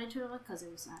real fatty tuna because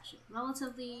it was actually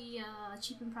relatively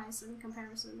cheap in price in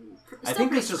comparison. I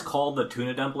think it's just called the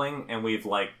tuna dumpling, and we've,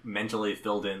 like, mentally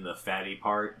filled in the fatty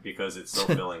part because it's so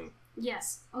filling.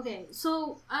 Yes. Okay.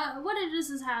 So what it is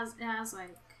it has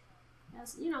like, it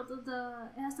has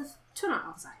the tuna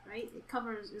outside, right?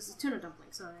 It's a tuna dumpling,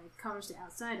 so it covers the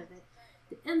outside of it.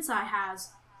 The inside has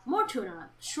more tuna,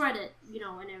 shredded,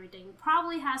 and everything.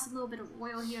 Probably has a little bit of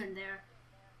oil here and there,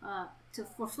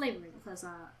 for flavoring. Because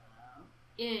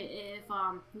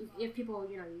if people,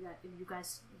 if you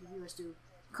guys, the viewers do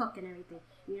cook and everything,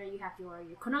 you have your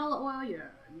canola oil,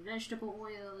 your vegetable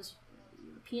oils,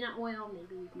 your peanut oil.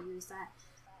 Maybe you can use that.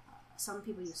 Some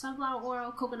people use sunflower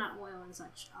oil, coconut oil, and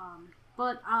such.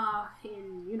 But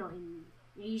in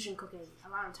Asian cooking, a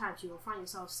lot of times you'll find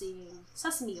yourself seeing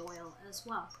sesame oil as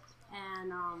well.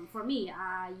 And for me,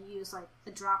 I use like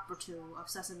a drop or two of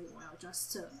sesame oil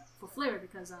just for flavor,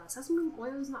 because sesame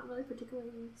oil is not really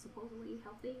particularly supposedly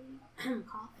healthy.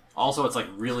 Also, it's like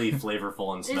really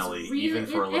flavorful and smelly, even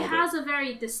for a little bit. It has a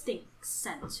very distinct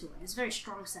scent to it. It's a very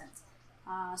strong scent.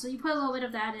 So you put a little bit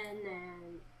of that in,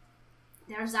 and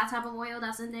there's that type of oil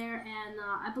that's in there. And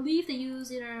I believe they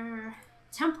use either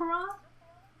tempura,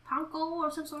 panko,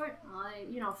 or some sort,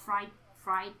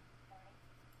 fried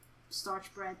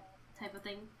starch bread type of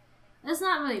thing. It's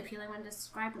not really appealing when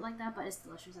described it like that, but it's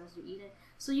delicious as you eat it.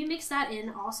 So you mix that in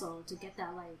also to get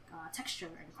that texture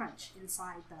and crunch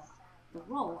inside the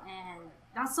roll, and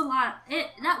that's a lot.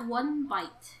 That one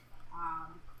bite,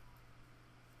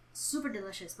 super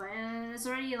delicious, but it's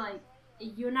already like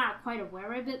you're not quite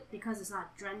aware of it because it's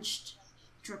not drenched,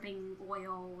 dripping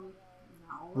oil.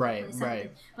 Right.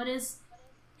 But it's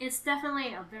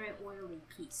definitely a very oily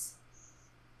piece.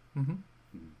 Mm-hmm.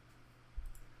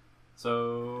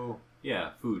 So,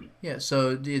 yeah, food. Yeah,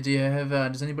 so do you have,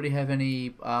 does anybody have any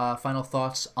final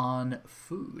thoughts on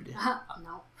food?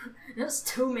 No. There's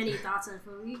too many thoughts on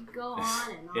food. We go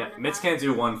on and on. Yeah, Mitz can't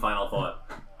do one final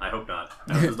thought. I hope not.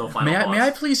 There's no final thoughts. May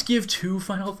I please give 2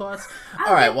 final thoughts?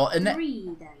 Alright, well, in that...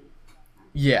 3 then.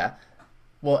 Yeah.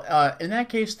 Well, in that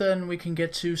case, then, we can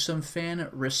get to some fan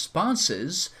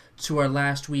responses to our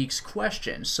last week's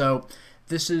question. So...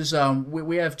 This is,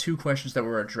 we have 2 questions that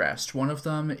were addressed. One of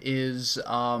them is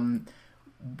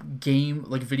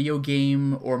video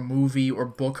game or movie or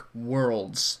book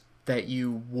worlds that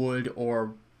you would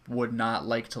or would not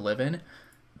like to live in.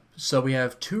 So we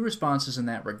have 2 responses in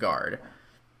that regard.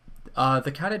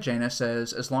 The Kata Jaina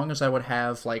says, as long as I would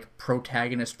have, like,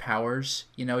 protagonist powers,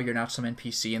 you're not some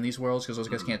NPC in these worlds because those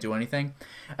guys can't do anything.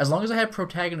 As long as I have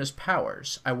protagonist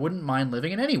powers, I wouldn't mind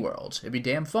living in any world. It'd be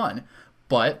damn fun.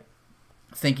 But...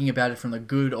 thinking about it from the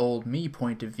good old me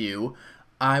point of view,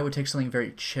 I would take something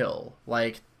very chill,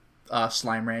 like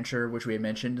Slime Rancher, which we had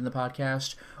mentioned in the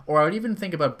podcast, or I would even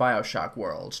think about Bioshock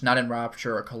worlds, not in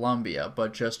Rapture or Columbia,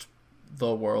 but just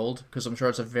the world, because I'm sure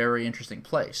it's a very interesting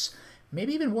place.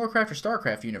 Maybe even Warcraft or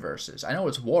Starcraft universes. I know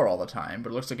it's war all the time, but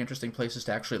it looks like interesting places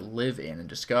to actually live in and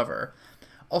discover.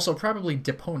 Also, probably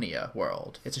Deponia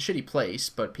world. It's a shitty place,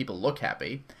 but people look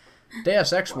happy.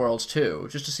 Deus Ex worlds, too,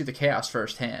 just to see the chaos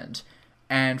firsthand.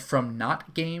 And from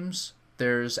not games,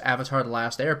 there's Avatar: The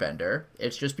Last Airbender.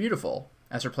 It's just beautiful.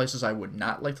 As are places I would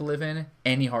not like to live in,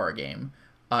 any horror game.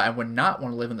 I would not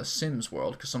want to live in the Sims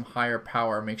world, because some higher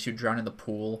power makes you drown in the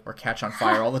pool or catch on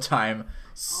fire all the time.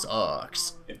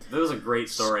 Sucks. There was a great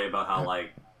story about how, like,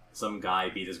 some guy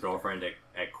beat his girlfriend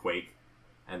at Quake,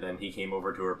 and then he came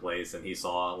over to her place, and he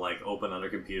saw, like, open on her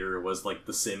computer was, like,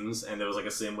 The Sims, and there was, like,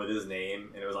 a sim with his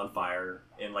name, and it was on fire,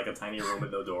 in, like, a tiny room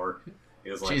with no door.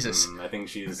 He was like, Jesus. I think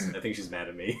she's mad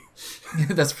at me.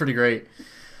 That's pretty great.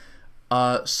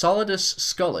 Solidus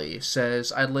Scully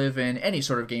says, I'd live in any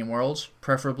sort of game worlds,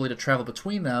 preferably to travel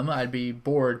between them. I'd be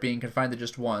bored being confined to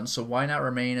just one, so why not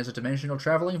remain as a dimensional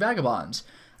traveling vagabond?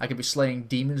 I could be slaying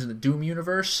demons in the Doom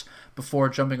universe before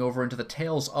jumping over into the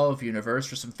Tales of universe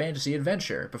for some fantasy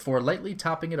adventure, before lightly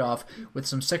topping it off with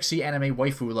some sexy anime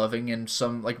waifu loving and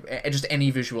some, like, just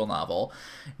any visual novel.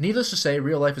 Needless to say,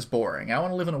 real life is boring. I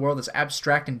want to live in a world that's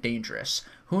abstract and dangerous.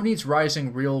 Who needs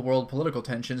rising real-world political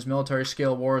tensions,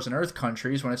 military-scale wars, and Earth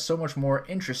countries when it's so much more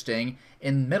interesting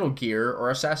in Metal Gear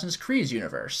or Assassin's Creed's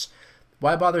universe?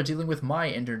 Why bother dealing with my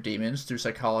inner demons through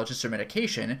psychologists or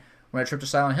medication when a trip to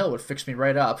Silent Hill would fix me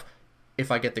right up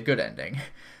if I get the good ending?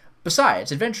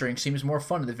 Besides, adventuring seems more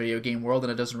fun in the video game world than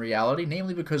it does in reality,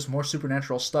 namely because more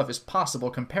supernatural stuff is possible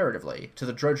comparatively to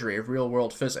the drudgery of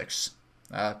real-world physics.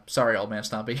 Sorry,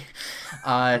 OldManStompy.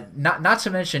 Not to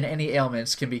mention any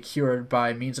ailments can be cured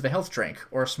by means of a health drink,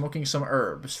 or smoking some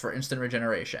herbs for instant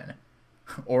regeneration.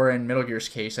 Or in Metal Gear's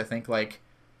case, I think, like...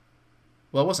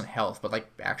 Well, it wasn't health, but, like,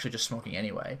 actually just smoking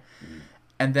anyway. Mm-hmm.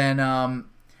 And then,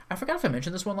 I forgot if I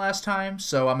mentioned this one last time,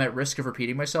 so I'm at risk of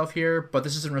repeating myself here, but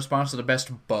this is in response to the best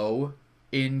bow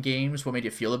in games, what made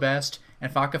you feel the best.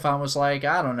 And Fakafan was like,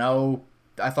 I don't know...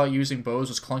 I thought using bows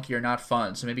was clunky or not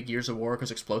fun, so maybe Gears of War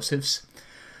because explosives.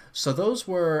 So those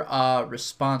were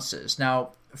responses.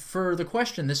 Now, for the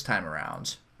question this time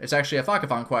around, it's actually a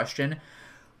Fakafan question.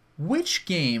 Which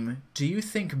game do you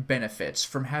think benefits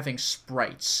from having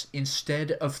sprites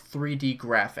instead of 3D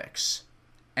graphics?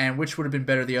 And which would have been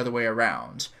better the other way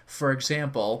around? For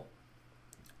example,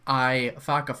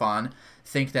 Fakafan,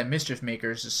 think that Mischief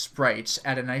Maker's sprites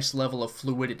add a nice level of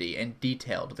fluidity and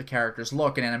detail to the character's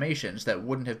look and animations that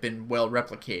wouldn't have been well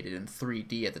replicated in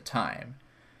 3D at the time.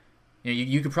 You know,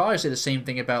 you could probably say the same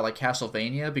thing about, like,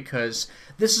 Castlevania, because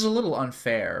this is a little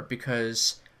unfair,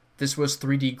 because this was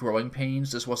 3D Growing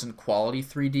Pains, this wasn't quality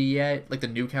 3D yet. Like, the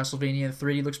new Castlevania in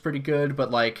 3D looks pretty good, but,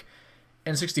 like,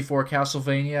 N64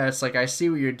 Castlevania, it's like, I see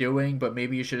what you're doing, but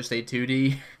maybe you should have stayed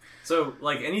 2D. So,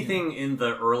 like, anything in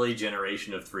the early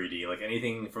generation of 3D, like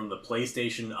anything from the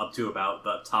PlayStation up to about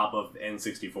the top of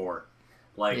N64,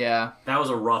 like, yeah, that was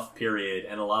a rough period,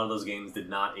 and a lot of those games did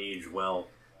not age well.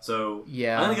 So,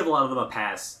 yeah, I'm gonna give a lot of them a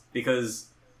pass, because,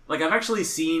 like, I've actually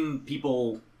seen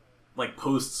people, like,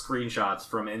 post screenshots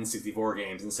from N64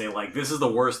 games and say, like, this is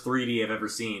the worst 3D I've ever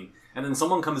seen. And then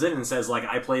someone comes in and says, like,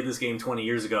 I played this game 20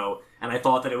 years ago, and I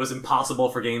thought that it was impossible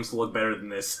for games to look better than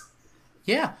this.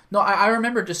 Yeah. No, I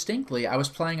remember distinctly, I was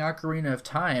playing Ocarina of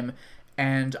Time,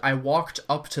 and I walked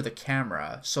up to the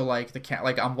camera, so, like,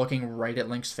 I'm looking right at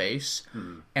Link's face,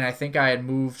 and I think I had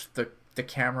moved the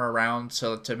camera around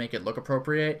to make it look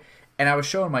appropriate, and I was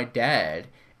showing my dad,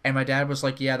 and my dad was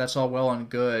like, yeah, that's all well and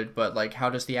good, but, like, how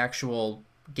does the actual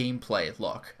gameplay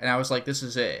look? And I was like, this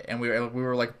is it, and we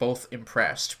were like, both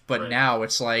impressed, but right. Now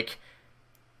it's, like,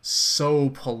 so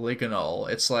polygonal.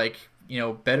 It's, like, you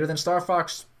know, better than Star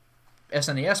Fox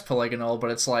SNES polygonal,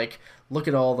 but it's like, look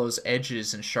at all those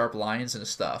edges and sharp lines and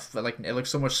stuff. But, like, it looks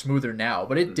so much smoother now,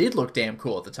 but it did look damn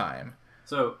cool at the time.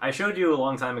 So I showed you a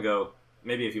long time ago,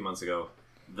 maybe a few months ago,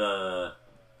 the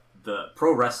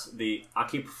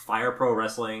Akip Fire Pro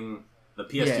Wrestling, the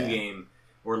PS2 game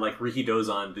where, like, Riki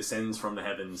Dozan descends from the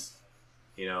heavens,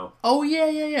 you know? Oh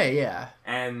yeah.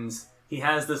 And he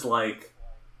has this, like,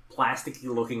 plasticky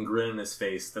looking grin on his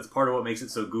face. That's part of what makes it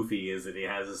so goofy, is that he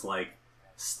has this, like,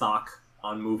 stock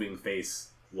unmoving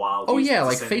face while he's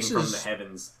descending faces from the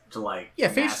heavens to, like,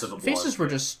 massive applause. Faces were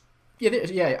just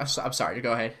I'm sorry,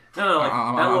 go ahead. No, like,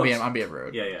 I'm being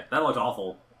rude. Yeah, that looked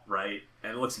awful, right?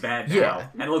 And it looks bad now,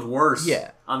 and it looked worse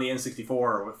on the N64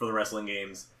 for the wrestling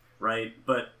games, right?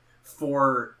 But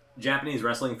for Japanese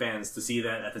wrestling fans to see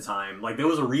that at the time, like, there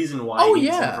was a reason why he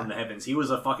descended from the heavens. He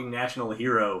was a fucking national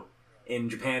hero in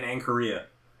Japan and Korea.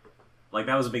 Like,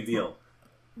 that was a big deal.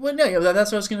 Well, no, yeah,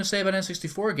 that's what I was going to say about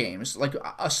N64 games. Like,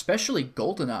 especially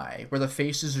GoldenEye, where the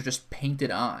faces are just painted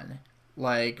on.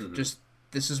 Like, just,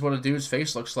 this is what a dude's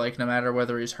face looks like, no matter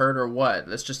whether he's hurt or what.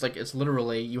 It's just like, it's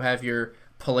literally, you have your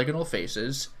polygonal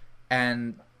faces,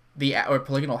 and or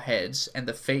polygonal heads, and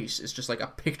the face is just like a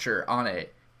picture on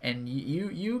it. And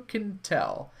you can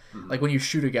tell. Like, when you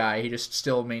shoot a guy, he just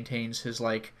still maintains his,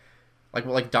 like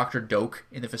Dr. Doak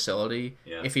in the facility.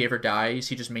 Yeah. If he ever dies,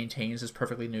 he just maintains his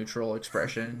perfectly neutral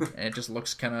expression, and it just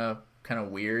looks kind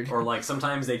of weird. Or like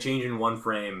sometimes they change in one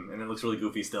frame, and it looks really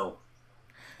goofy still.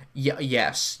 Yeah.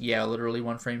 Yes. Yeah. Literally,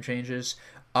 one frame changes.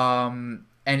 And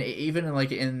even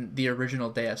in the original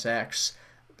Deus Ex,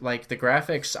 like the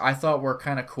graphics I thought were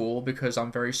kind of cool because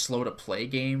I'm very slow to play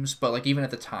games, but like even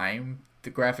at the time, the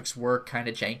graphics were kind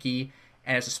of janky,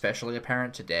 and it's especially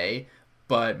apparent today.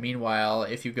 But meanwhile,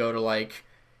 if you go to, like,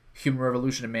 Human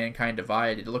Revolution and Mankind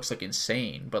Divide, it looks, like,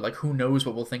 insane. But, like, who knows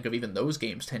what we'll think of even those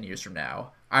games 10 years from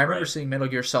now. I remember seeing Metal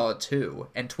Gear Solid 2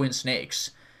 and Twin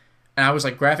Snakes, and I was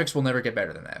like, graphics will never get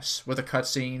better than this. With the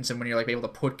cutscenes and when you're, like, able to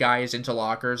put guys into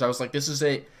lockers, I was like, this is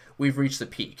it. We've reached the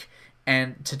peak.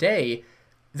 And today,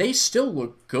 they still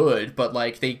look good, but,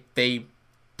 like, they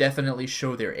definitely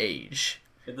show their age.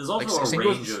 There's also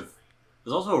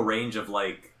a range of,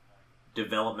 like,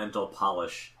 developmental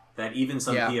polish that even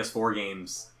some PS4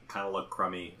 games kind of look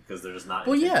crummy because they're just not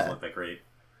look that great.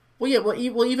 Well,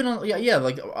 yeah,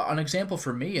 like an example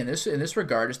for me in this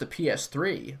regard is the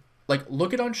PS3. Like,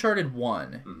 look at Uncharted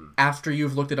 1 after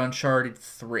you've looked at Uncharted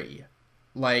 3.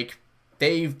 Like,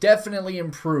 they've definitely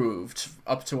improved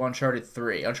up to Uncharted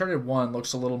 3. Uncharted 1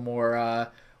 looks a little more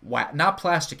not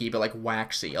plasticky, but like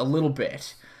waxy a little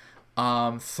bit.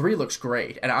 3 looks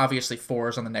great, and obviously 4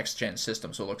 is on the next-gen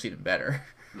system, so it looks even better.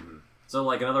 So,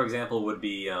 like, another example would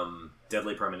be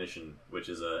Deadly Premonition, which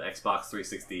is a Xbox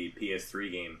 360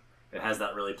 PS3 game. It has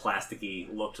that really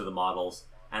plasticky look to the models,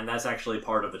 and that's actually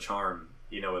part of the charm.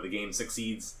 You know, the game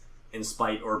succeeds in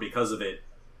spite or because of it,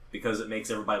 because it makes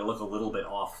everybody look a little bit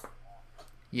off.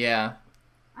 Yeah.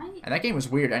 And that game was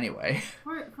weird anyway.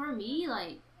 For me,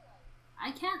 like,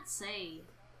 I can't say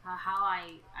how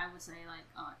I would say, like,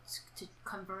 to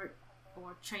convert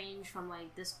or change from,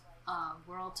 like, this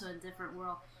world to a different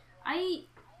world. I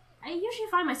usually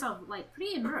find myself, like,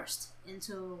 pretty immersed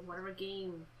into whatever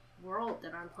game world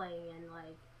that I'm playing in.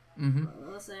 Like,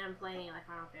 let's say I'm playing, like,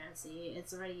 Final Fantasy.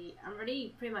 I'm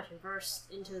already pretty much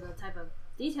immersed into the type of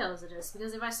details it is.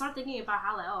 Because if I start thinking about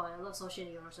how, like, oh, it looks so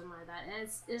shitty or something like that,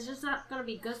 it's just not gonna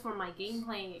be good for my game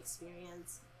playing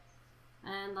experience.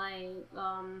 And, like,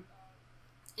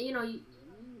 you know,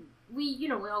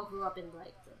 we all grew up in,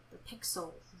 like, the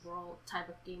pixel world type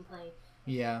of gameplay.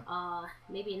 Yeah.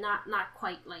 Maybe not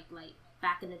quite like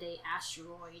back in the day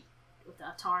Asteroid with the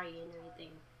Atari and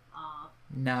everything.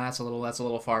 Nah, that's a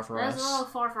little far for us. That's a little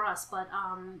far for us, but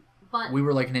we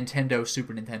were like Nintendo,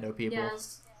 Super Nintendo people.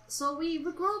 Yes. So we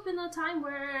grew up in a time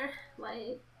where,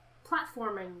 like,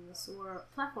 platformers were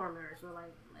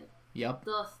like yep,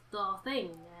 the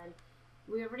thing, and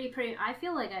we already I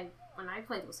feel like when I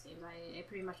played those games, I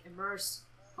pretty much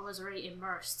I was already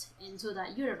immersed into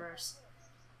that universe.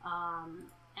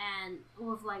 And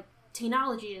with, like,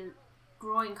 technology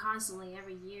growing constantly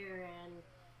every year and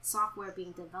software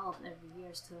being developed every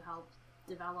year to help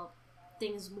develop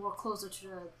things more closer to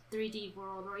the 3D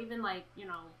world, or even, like, you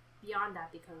know, beyond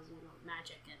that, because, you know,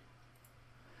 magic and...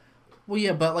 Well,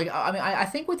 yeah, but, like, I mean, I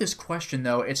think with this question,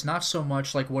 though, it's not so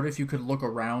much, like, what if you could look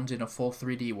around in a full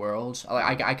 3D world?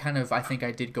 I think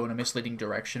I did go in a misleading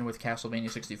direction with Castlevania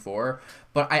 64,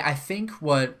 but I think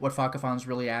what Fakafon's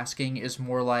really asking is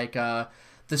more like,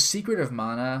 the Secret of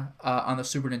Mana on the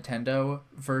Super Nintendo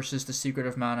versus the Secret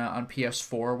of Mana on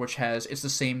PS4, which it's the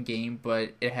same game,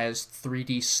 but it has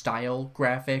 3D style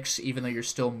graphics, even though you're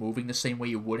still moving the same way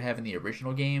you would have in the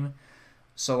original game.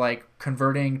 So, like,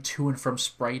 converting to and from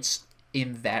sprites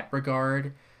in that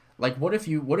regard, like, what if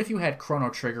you had Chrono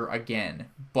Trigger again,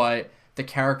 but the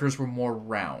characters were more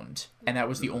round, and that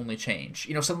was the only change?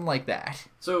 You know, something like that.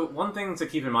 So, one thing to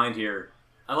keep in mind here,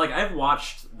 I've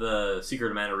watched the Secret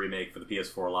of Mana remake for the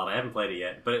PS4 a lot. I haven't played it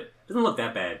yet, but it doesn't look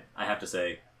that bad, I have to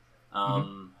say.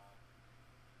 I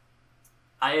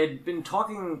had been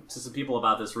talking to some people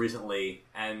about this recently,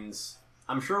 and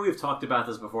I'm sure we've talked about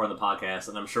this before in the podcast,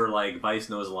 and I'm sure, like, Vice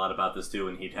knows a lot about this too,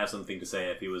 and he'd have something to say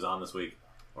if he was on this week,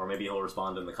 or maybe he'll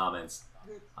respond in the comments.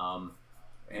 And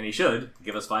he should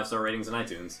give us 5-star ratings in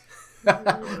iTunes.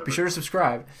 Be sure to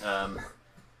subscribe.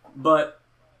 But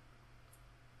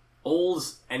old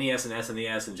NES and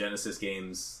SNES and Genesis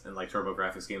games and, like,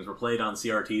 TurboGrafx games were played on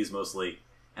CRTs mostly,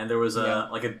 and there was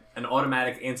an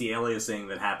automatic anti-aliasing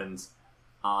that happened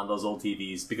on those old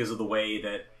TVs because of the way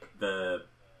that the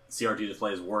CRT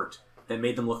displays worked that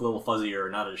made them look a little fuzzier,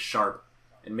 not as sharp,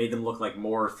 and made them look like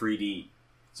more 3D.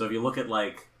 So if you look at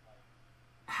like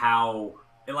how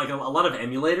like a lot of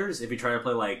emulators, if you try to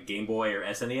play like Game Boy or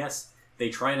SNES, they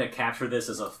try to capture this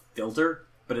as a filter,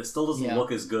 but it still doesn't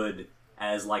look as good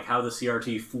as like how the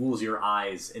CRT fools your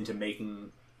eyes into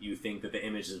making you think that the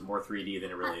image is more 3D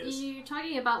than it really is. You're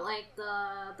talking about like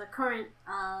the current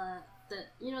the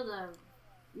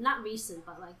not recent,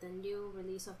 but like the new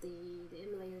release of the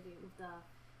emulator game,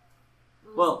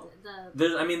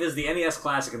 there's the NES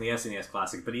Classic and the SNES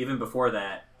Classic, but even before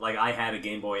that, like I had a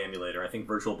Game Boy emulator. I think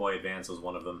Virtual Boy Advance was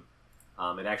one of them.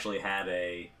 It actually had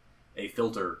a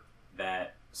filter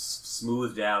that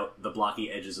smoothed out the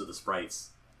blocky edges of the sprites.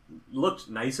 Looked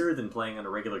nicer than playing on a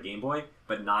regular Game Boy,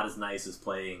 but not as nice as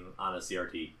playing on a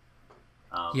CRT.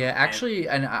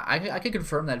 And I could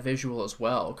confirm that visual as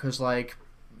well, because like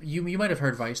you might have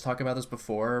heard Vice talk about this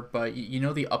before, but you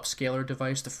know the upscaler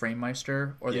device, the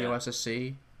FrameMeister or the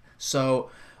OSSC.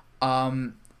 So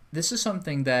this is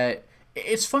something that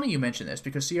it's funny you mention this,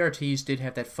 because CRTs did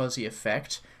have that fuzzy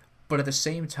effect, but at the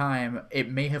same time it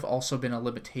may have also been a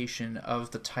limitation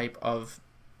of the type of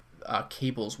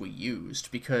cables we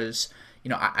used, because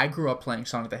I grew up playing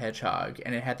Sonic the Hedgehog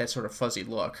and it had that sort of fuzzy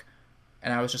look,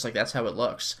 and I was just like, that's how it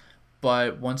looks.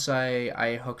 But once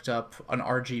I hooked up an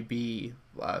RGB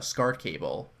SCART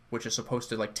cable, which is supposed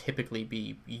to like typically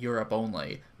be Europe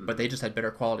only, but they just had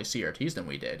better quality CRTs than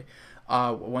we did.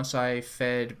 Once I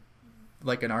fed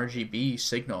like an RGB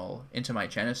signal into my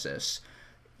Genesis,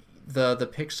 the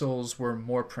pixels were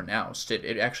more pronounced.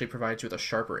 It actually provides you with a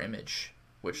sharper image,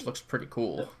 which looks pretty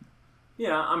cool.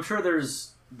 Yeah, I'm sure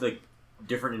there's like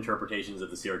different interpretations of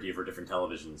the CRT for different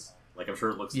televisions. Like I'm sure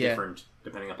it looks different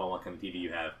depending upon what kind of TV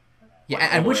you have. Yeah,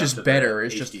 like, and which is better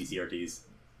is just CRTs.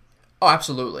 Oh,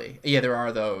 absolutely. Yeah, there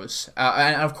are those.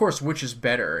 And of course, which is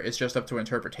better is just up to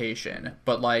interpretation.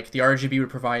 But like the RGB would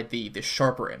provide the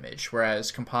sharper image,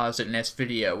 whereas composite and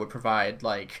S-Video would provide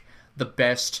like the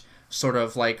best sort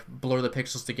of like blur the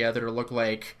pixels together to look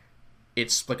like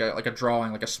it's like a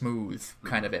drawing, like a smooth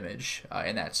kind of image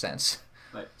in that sense.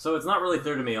 Right. So it's not really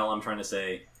clear to me. All I'm trying to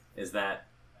say is that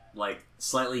like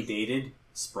slightly dated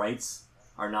sprites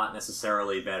are not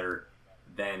necessarily better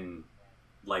than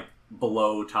like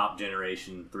below top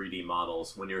generation 3D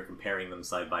models when you're comparing them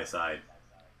side by side.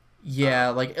 Yeah,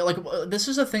 like this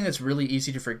is a thing that's really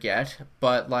easy to forget,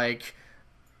 but like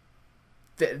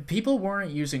people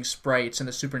weren't using sprites in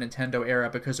the Super Nintendo era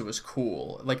because it was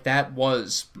cool. Like that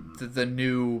was the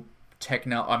new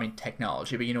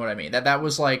technology, but you know what I mean. That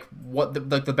was like what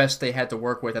the best they had to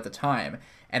work with at the time.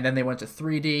 And then they went to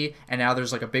 3D, and now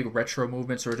there's like a big retro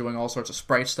movement, so we're doing all sorts of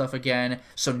sprite stuff again.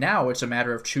 So now it's a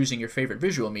matter of choosing your favorite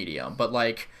visual medium. But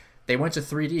like they went to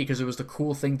 3D because it was the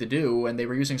cool thing to do, and they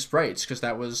were using sprites because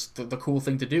that was the cool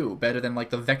thing to do, better than like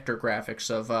the vector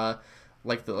graphics of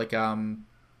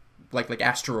like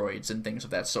asteroids and things of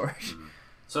that sort.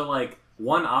 So like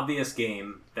one obvious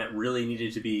game that really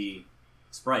needed to be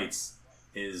sprites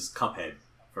is Cuphead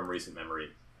from recent memory.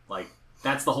 Like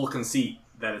that's the whole conceit,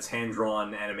 that it's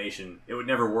hand-drawn animation. It would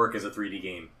never work as a 3D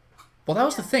game. Well, that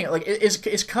was the thing. Like, is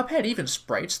Cuphead even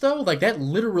sprites, though? Like, that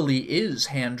literally is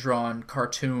hand-drawn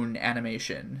cartoon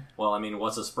animation. Well, I mean,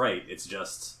 what's a sprite? It's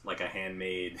just, like, a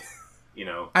handmade,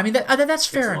 I mean, that's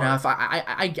fair enough.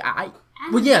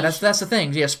 Well, yeah, that's the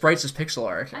thing. Yeah, sprites is pixel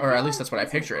art. Or at least that's what I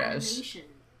picture it as.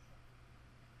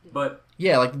 But...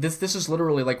 yeah, like, this is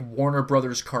literally, like, Warner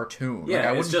Brothers cartoon. Yeah, like,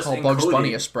 I wouldn't call Bugs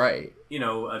Bunny a sprite. An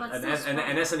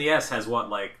SNES has what,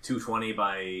 like 220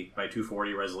 by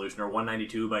 240 resolution, or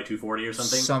 192 by 240 or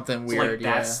something. Something weird. So, like,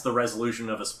 that's the resolution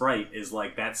of a sprite, is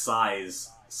like that size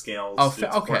scales.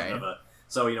 Okay.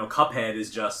 So Cuphead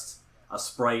is just a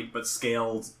sprite, but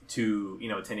scaled to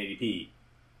 1080p.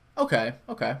 Okay.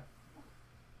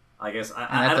 I guess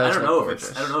I don't know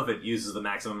if it uses the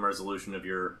maximum resolution of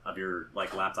your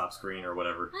like laptop screen or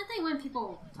whatever. I think when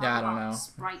people talk about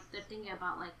sprite, they're thinking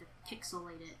about like the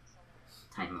pixelated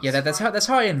type. Yeah, that's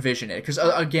how I envision it. Because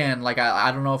again, like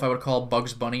I don't know if I would call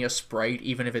Bugs Bunny a sprite,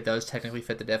 even if it does technically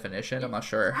fit the definition. I'm not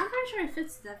sure. I'm pretty sure it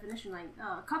fits the definition, like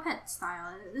Cuphead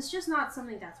style. It's just not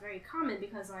something that's very common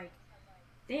because like,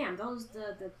 damn, those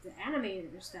the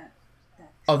animators that.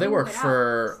 Oh, they worked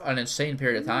for an insane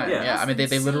period of time. Yeah, I mean,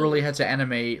 they literally had to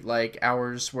animate like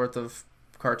hours worth of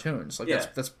cartoons. Like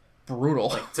that's brutal.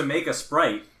 Like, to make a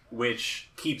sprite which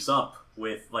keeps up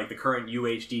with like the current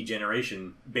UHD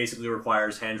generation basically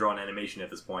requires hand-drawn animation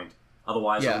at this point.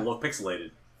 Otherwise, it will look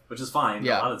pixelated, which is fine.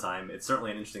 Yeah. A lot of the time, it's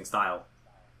certainly an interesting style.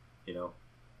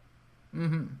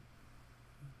 Mm-hmm.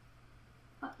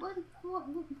 But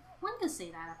one could say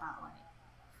that about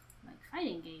like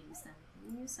fighting games then.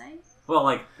 you say? Well,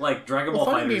 like Dragon Ball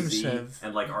fighting Fighter games Z have-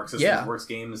 and like Arc Systems Yeah. Works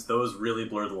games, those really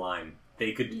blur the line.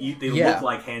 They could they Yeah. look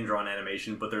like hand drawn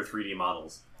animation, but they're 3D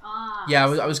models. Ah, Yeah,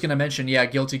 I was gonna mention,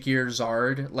 Guilty Gear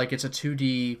Zard, like it's a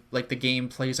 2D, like the game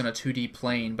plays on a 2D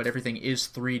plane, but everything is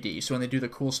 3D. So when they do the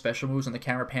cool special moves and the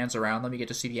camera pans around them, you get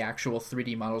to see the actual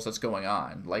 3D models that's going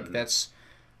on. Like that's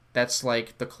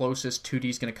like the closest 2D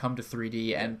is gonna come to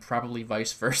 3D, and probably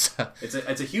vice versa. It's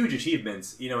a huge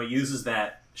achievement. You know, it uses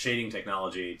that shading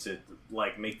technology to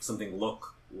like make something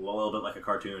look a little bit like a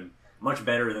cartoon, much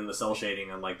better than the cell shading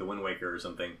on like the Wind Waker or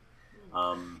something.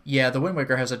 Yeah, the Wind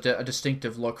Waker has a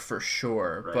distinctive look for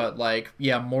sure, Right. but like,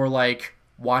 more like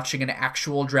watching an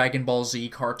actual Dragon Ball Z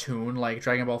cartoon, like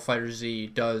Dragon Ball Fighter Z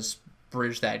does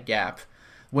bridge that gap.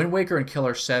 Wind Waker and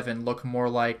Killer 7 look more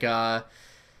like,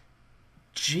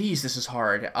 geez, this is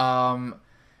hard.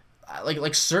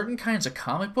 Like certain kinds of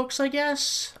comic books, I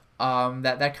guess.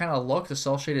 That kind of look, the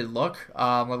cel shaded look,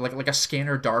 like a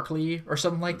Scanner Darkly or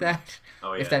something like that.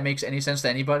 Oh, yeah. If that makes any sense to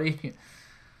anybody.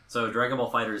 So Dragon Ball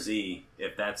Fighter Z,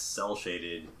 if that's cell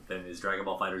shaded, then is Dragon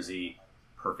Ball Fighter Z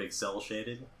perfect cell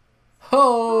shaded?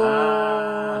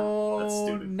 Oh, that's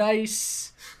stupid.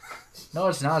 Nice. No,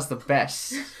 it's not. It's the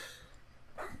best.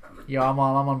 Yeah, I'm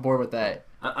on board with that.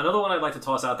 Another one I'd like to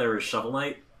toss out there is Shovel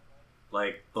Knight.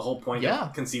 Like the whole point,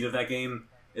 conceit of that game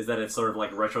is that it's sort of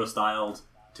like retro styled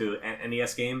to an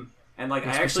NES game, and like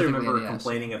I actually remember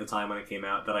complaining at the time when it came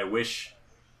out that I wish,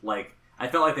 like, I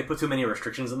felt like they put too many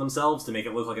restrictions on themselves to make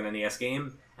it look like an NES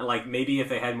game, and like maybe if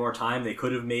they had more time, they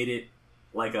could have made it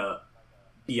like a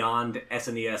beyond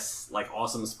SNES like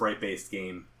awesome sprite based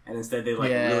game, and instead they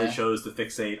really chose to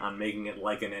fixate on making it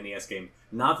like an NES game.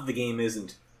 Not that the game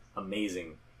isn't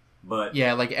amazing, but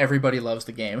like everybody loves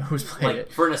the game who's played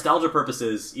it. For nostalgia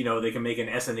purposes, you know, they can make an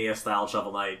SNES style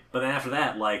Shovel Knight, but then after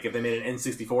that, like if they made an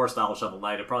N64 style Shovel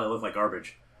Knight, it probably looked like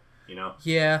garbage. You know?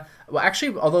 Yeah. Well,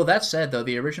 actually, although that said, though,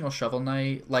 the original Shovel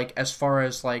Knight, like, as far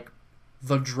as, like,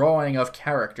 the drawing of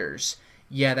characters,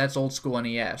 that's old school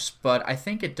NES, but I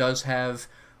think it does have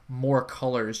more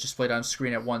colors displayed on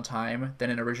screen at one time than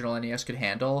an original NES could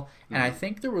handle, and I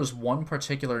think there was one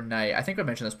particular knight, I think I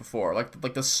mentioned this before,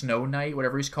 like the Snow Knight,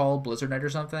 whatever he's called, Blizzard Knight or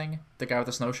something, the guy with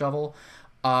the snow shovel,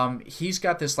 he's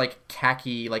got this, like,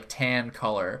 khaki, like, tan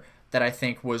color that I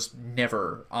think was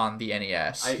never on the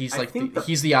NES. He's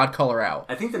the odd color out.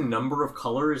 I think the number of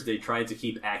colors they tried to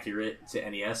keep accurate to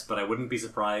NES, but I wouldn't be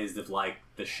surprised if like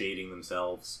the shading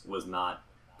themselves was not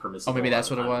permissible. Oh, maybe that's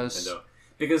what it was. Nintendo.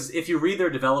 Because if you read their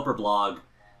developer blog,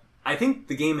 I think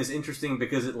the game is interesting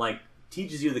because it like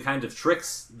teaches you the kind of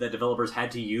tricks that developers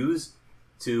had to use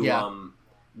to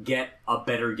get a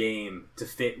better game to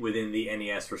fit within the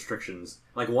NES restrictions.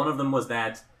 Like one of them was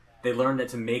that they learned that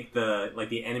to make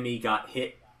the enemy got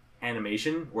hit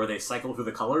animation where they cycle through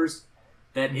the colors,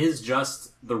 that is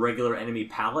just the regular enemy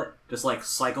palette, just like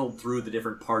cycled through the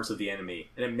different parts of the enemy,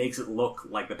 and it makes it look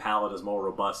like the palette is more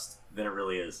robust than it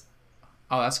really is.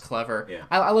 Oh, that's clever. Yeah.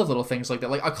 I love little things like that.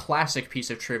 Like a classic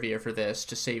piece of trivia for this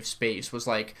to save space was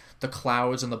like the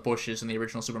clouds and the bushes in the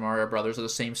original Super Mario Brothers are the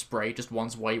same sprite, just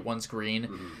one's white, one's green.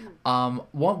 Mm-hmm.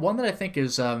 One that I think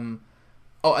is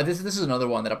this is another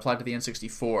one that applied to the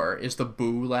N64, is the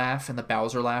Boo laugh and the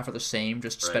Bowser laugh are the same,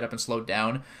 just sped up and slowed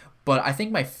down. But I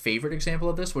think my favorite example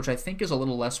of this, which I think is a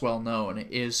little less well known,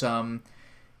 is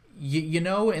you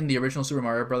know in the original Super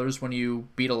Mario Brothers when you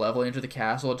beat a level into the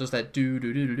castle, it does that do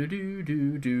do do do do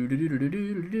do do do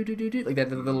do do do do like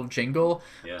that little jingle.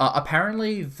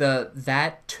 Apparently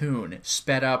that tune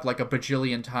sped up like a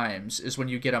bajillion times is when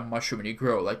you get a mushroom and you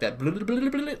grow like that.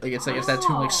 Like it's that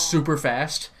tune like super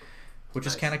fast, which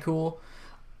is kind of cool.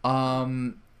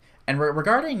 And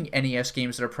regarding NES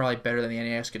games that are probably better than the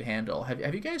NES could handle,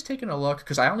 have you guys taken a look?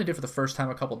 Because I only did for the first time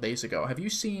a couple days ago. Have you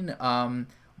seen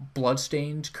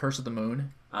Bloodstained Curse of the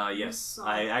Moon? Yes.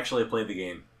 I actually played the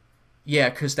game. Yeah,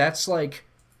 because that's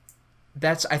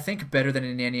I think better than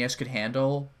an NES could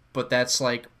handle, but that's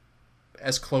like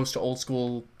as close to old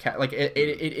school it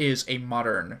is a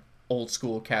modern old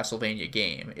school Castlevania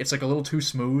game. It's like a little too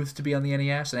smooth to be on the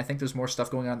NES, and I think there's more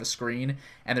stuff going on the screen,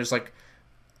 and there's like,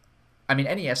 I mean,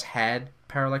 NES had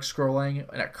parallax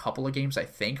scrolling in a couple of games, I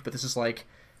think, but this is like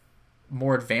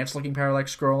more advanced looking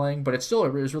parallax scrolling, but it still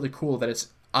is really cool that it's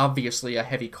obviously a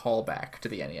heavy callback to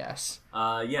the NES.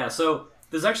 Yeah, so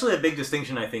there's actually a big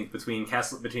distinction, I think, between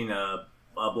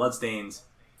Bloodstained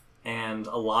and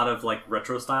a lot of like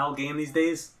retro style game these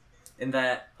days, in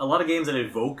that a lot of games that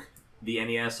evoke the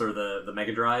NES or the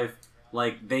Mega Drive,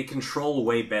 like they control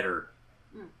way better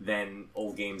than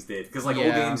old games did, because like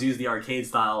old games use the arcade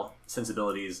style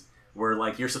sensibilities where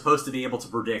like you're supposed to be able to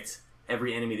predict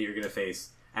every enemy that you're going to face,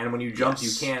 and when you jump you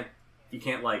can't you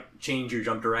can't like change your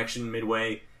jump direction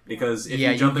midway because if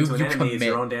you jump into an enemy, it's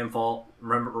your own damn fault.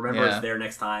 Remember it's there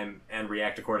next time and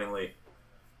react accordingly.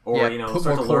 Or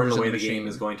start to learn the way the game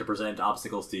is going to present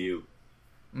obstacles to you.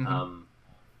 Mm-hmm.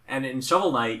 And in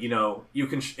Shovel Knight, you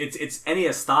can it's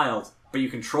NES styled, but you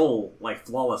control like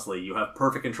flawlessly. You have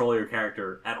perfect control of your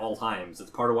character at all times.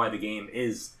 It's part of why the game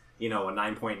is a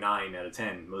 9.9 out of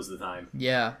 10 most of the time.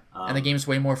 Yeah, and the game's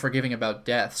way more forgiving about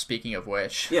death. Speaking of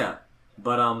which, yeah,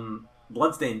 but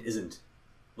Bloodstained isn't.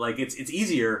 Like it's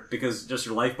easier because just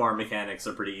your life bar mechanics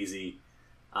are pretty easy.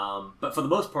 But for the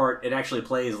most part, it actually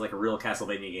plays like a real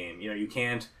Castlevania game.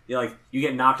 You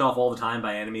get knocked off all the time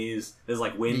by enemies. There's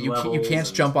like wind levels. You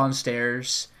can't jump on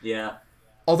stairs. Yeah.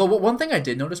 Although one thing I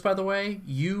did notice, by the way,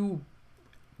 you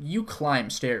climb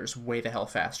stairs way the hell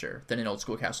faster than in old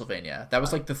school Castlevania. That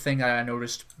was like the thing that I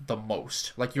noticed the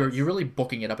most. Like you're really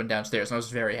booking it up and down stairs, and I was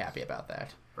very happy about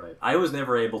that. Right. I was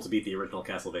never able to beat the original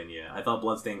Castlevania. I thought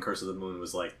Bloodstained Curse of the Moon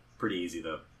was like pretty easy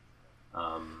though.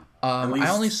 I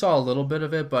only saw a little bit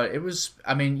of it, but it was,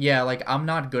 like, I'm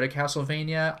not good at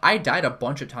Castlevania. I died a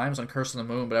bunch of times on Curse of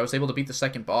the Moon, but I was able to beat the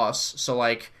second boss, so,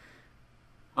 like,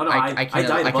 I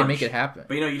can make it happen.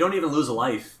 But, you don't even lose a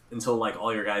life until, like,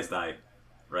 all your guys die,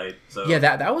 right? So yeah,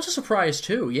 that was a surprise,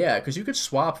 too, yeah, because you could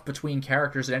swap between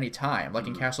characters at any time, like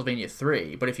in Castlevania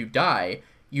 3, but if you die,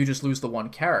 you just lose the one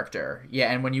character. Yeah,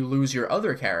 and when you lose your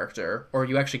other character, or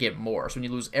you actually get more, so when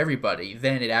you lose everybody,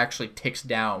 then it actually ticks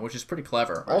down, which is pretty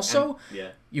clever. Right. Also,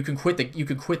 you can quit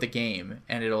the game,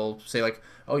 and it'll say like,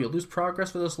 oh, you'll lose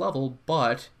progress for this level,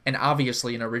 but, and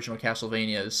obviously in original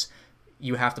Castlevanias,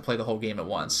 you have to play the whole game at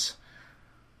once.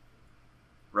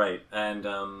 Right, and,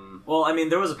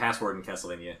 there was a password in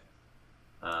Castlevania.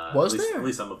 Was there? At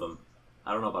least some of them.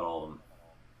 I don't know about all of them.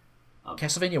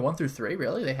 Castlevania 1 through 3,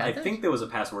 really? They had I think there was a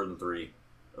password in 3.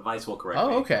 Vice will correct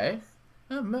me. Oh, okay.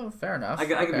 No, fair enough. I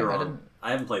could be wrong.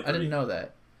 I haven't played 3. I didn't know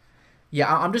that.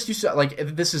 Yeah, I'm just used to, like,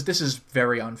 this is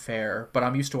very unfair, but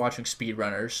I'm used to watching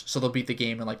speedrunners, so they'll beat the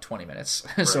game in, like, 20 minutes.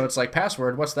 Right. So it's like,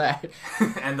 password, what's that?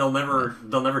 And they'll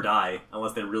never die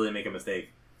unless they really make a mistake.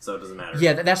 So it doesn't matter.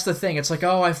 Yeah, that's the thing. It's like,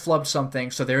 oh, I flubbed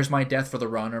something, so there's my death for the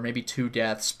run, or maybe 2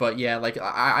 deaths. But yeah, like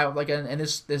I like in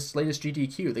this latest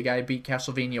GDQ, the guy beat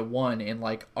Castlevania 1 in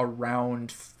like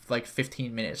around like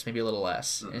 15 minutes, maybe a little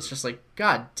less. Mm-hmm. It's just like,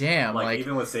 god damn, like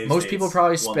even with save most states, people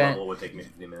probably one spent level would take me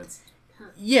 15 minutes.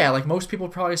 Yeah, like most people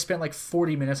probably spent like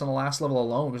 40 minutes on the last level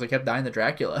alone because I kept dying to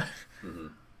Dracula. Mm-hmm.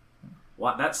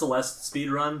 Well, that Celeste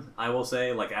speedrun, I will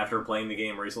say, like after playing the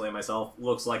game recently myself,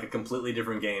 looks like a completely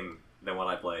different game than what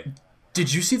I play.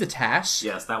 Did you see the tasks?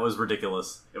 Yes, that was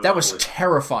ridiculous. That was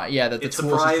terrifying. Yeah, it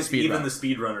surprised even the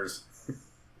speedrunners.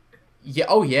 Yeah.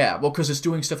 Oh, yeah. Well, because it's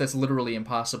doing stuff that's literally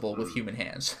impossible with human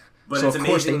hands. But so it's of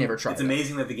amazing, course they never tried. It's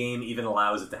amazing that the game even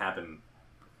allows it to happen.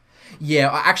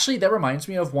 Yeah, actually, that reminds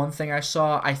me of one thing I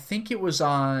saw. I think it was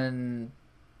on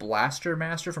Blaster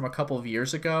Master from a couple of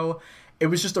years ago. It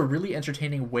was just a really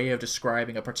entertaining way of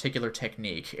describing a particular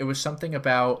technique. It was something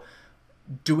about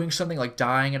doing something like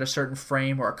dying at a certain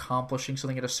frame or accomplishing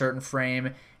something at a certain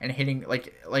frame and hitting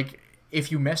like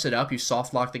if you mess it up you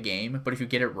soft lock the game, but if you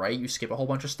get it right you skip a whole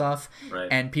bunch of stuff. Right.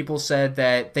 And people said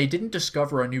that they didn't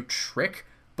discover a new trick,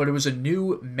 but it was a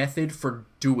new method for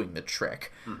doing the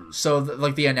trick. Mm-hmm. So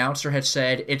like the announcer had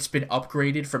said it's been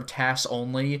upgraded from tasks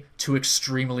only to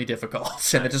extremely difficult.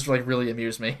 Nice. And it just like really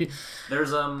amused me. There's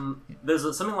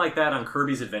something like that on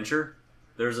Kirby's Adventure.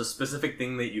 There's a specific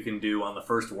thing that you can do on the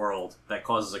first world that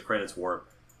causes a credits warp,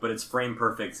 but it's frame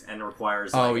perfect and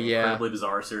requires an incredibly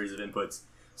bizarre series of inputs.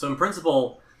 So in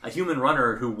principle, a human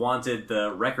runner who wanted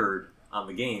the record on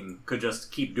the game could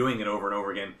just keep doing it over and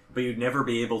over again, but you'd never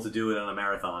be able to do it on a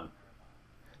marathon.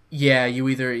 Yeah, you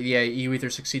either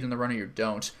succeed in the run or you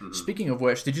don't. Mm-hmm. Speaking of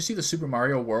which, did you see the Super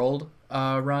Mario World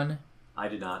run? I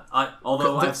did not.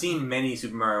 Although I've seen many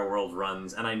Super Mario World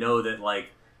runs, and I know that like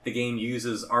the game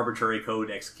uses arbitrary code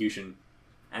execution,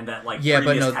 and that like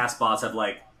previous task bots have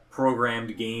like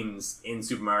programmed games in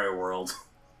Super Mario World.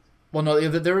 Well, no,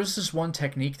 there was this one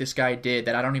technique this guy did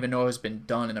that I don't even know has been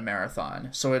done in a marathon.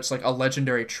 So it's like a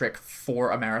legendary trick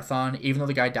for a marathon, even though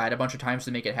the guy died a bunch of times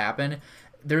to make it happen.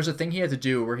 There's a thing he had to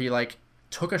do where he like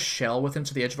took a shell with him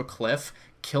to the edge of a cliff,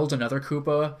 killed another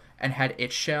Koopa, and had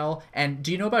its shell. And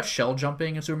do you know about shell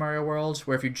jumping in Super Mario World?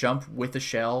 Where if you jump with the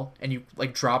shell and you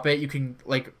like drop it, you can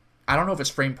like, I don't know if it's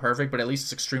frame perfect, but at least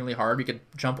it's extremely hard. You can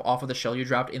jump off of the shell you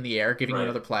dropped in the air, giving you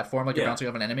another platform, like you're bouncing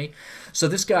off an enemy. So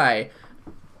this guy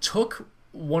took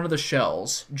one of the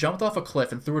shells, jumped off a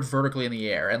cliff, and threw it vertically in the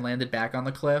air, and landed back on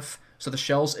the cliff. So the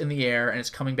shell's in the air, and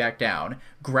it's coming back down.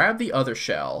 Grabbed the other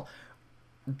shell,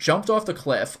 jumped off the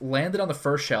cliff, landed on the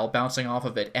first shell, bouncing off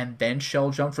of it, and then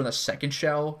shell jumped from the second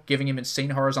shell, giving him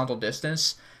insane horizontal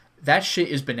distance. That shit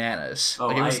is bananas. Oh,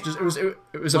 it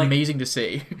was amazing to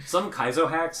see. Some Kaizo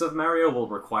hacks of Mario will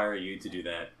require you to do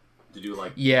that, to do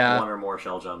like one or more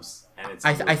shell jumps, and it's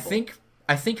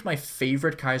I think my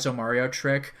favorite Kaizo Mario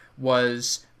trick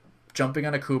was jumping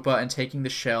on a Koopa and taking the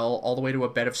shell all the way to a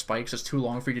bed of spikes that's too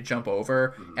long for you to jump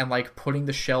over, and like putting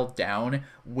the shell down,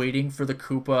 waiting for the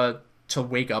Koopa to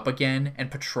wake up again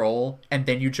and patrol, and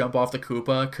then you jump off the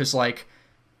Koopa, because like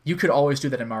you could always do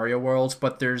that in Mario World,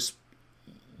 but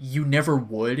you never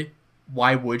would.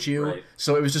 Why would you? Right.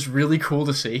 So it was just really cool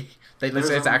to see that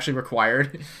it's actually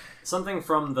required. Something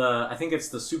from I think it's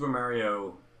the Super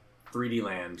Mario 3D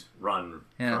Land run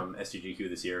from SGGQ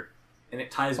this year, and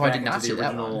it ties back into the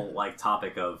original like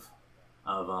topic of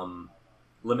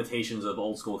limitations of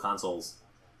old school consoles.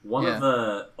 One of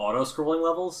the auto-scrolling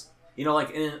levels, like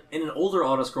in an older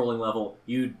auto-scrolling level,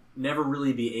 you'd never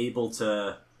really be able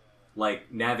to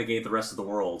like navigate the rest of the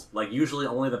world. Like usually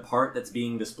only the part that's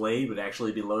being displayed would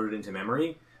actually be loaded into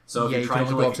memory. So if you tried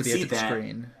to like exceed that,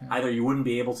 either you wouldn't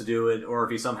be able to do it, or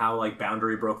if you somehow like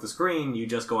boundary broke the screen, you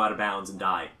just go out of bounds and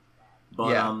die.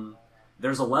 But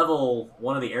there's a level,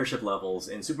 one of the airship levels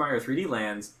in Super Mario 3D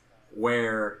Lands,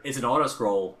 where it's an auto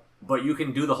scroll, but you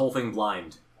can do the whole thing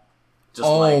blind. Just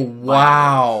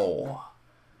wow!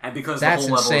 And because the whole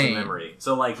level is in memory,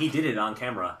 so like he did it on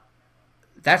camera.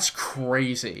 That's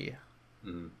crazy.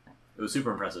 Mm-hmm. It was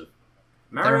super impressive.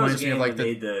 Mario's game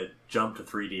made the jump to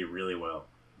 3D really well,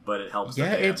 but it helps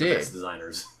that they have the best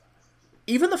designers.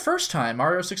 Even the first time,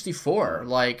 Mario 64,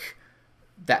 like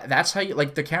that's how you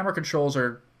like the camera controls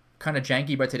are kind of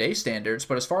janky by today's standards,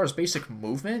 but as far as basic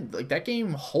movement, like that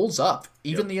game holds up,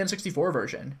 even the N64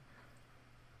 version.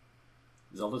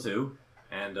 Zelda 2,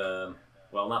 and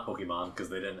well, not Pokemon because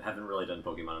they haven't really done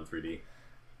Pokemon in 3D.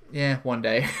 Yeah, one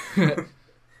day.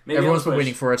 Everyone's been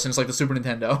waiting for it since like the Super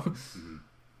Nintendo. Mm-hmm.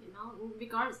 In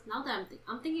regards, now that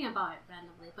I'm thinking about it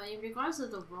randomly, but in regards to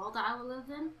the world that I would live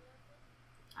in,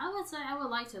 I would say I would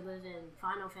like to live in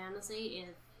Final Fantasy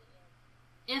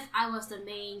if I was the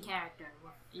main character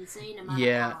with insane amount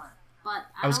of power. But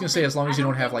I was gonna say as long as you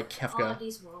don't have like Kefka. All of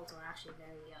these worlds are actually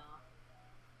very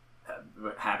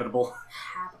habitable.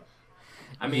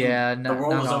 I mean, the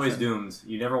world is always doomed.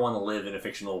 You never want to live in a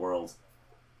fictional world.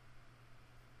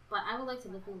 But I would like to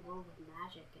live in a world with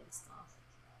magic and stuff.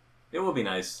 It will be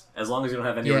nice, as long as you don't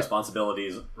have any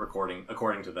responsibilities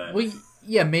according to that. Well,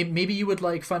 yeah, maybe you would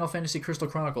like Final Fantasy Crystal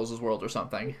Chronicles' world or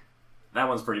something. That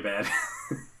one's pretty bad.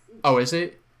 Oh, is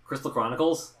it? Crystal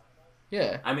Chronicles?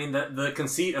 Yeah. I mean, the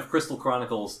conceit of Crystal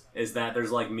Chronicles is that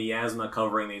there's like miasma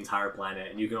covering the entire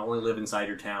planet, and you can only live inside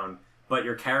your town, but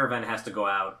your caravan has to go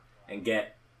out and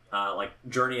get,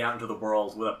 journey out into the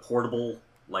world with a portable,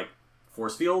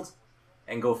 force field,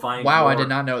 and go find I did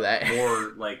not know that.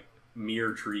 more,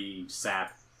 mirror tree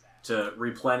sap to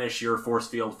replenish your force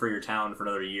field for your town for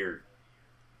another year.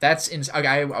 That's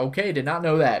okay, did not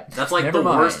know that. That's the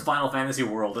worst Final Fantasy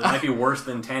world. It might be worse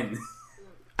than 10.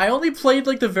 I only played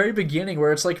the very beginning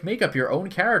where it's make up your own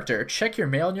character, check your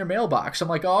mail in your mailbox. I'm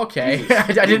like, oh, okay.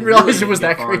 Jesus, I didn't realize it was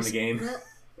that crazy. In the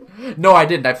game. No, I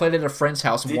didn't. I played it at a friend's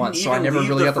house once, so I never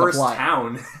really got the plot.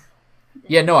 Town.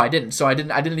 Yeah, no, I didn't. So I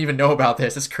didn't even know about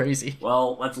this. It's crazy.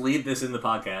 Well, let's leave this in the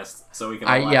podcast so we can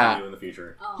allow you in the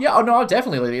future. Yeah, oh no, I'll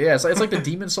definitely leave it. Yeah, it's like the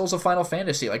Demon Souls of Final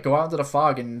Fantasy. Go out into the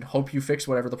fog and hope you fix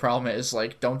whatever the problem is.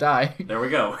 Don't die. There we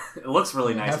go. It looks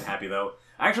really nice and happy though.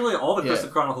 Actually, all the Crystal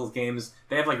Chronicles games,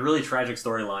 they have really tragic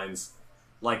storylines,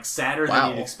 sadder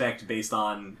than you'd expect based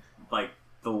on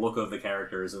the look of the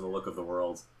characters and the look of the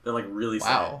world. They're really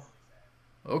sad.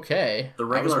 Okay. The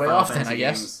regular Final Fantasy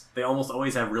games, they almost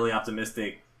always have really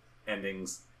optimistic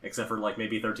endings, except for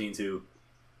maybe 13-2.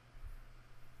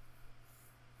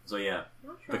 So yeah,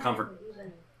 the comfort.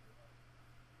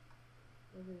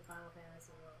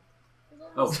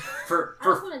 Oh, I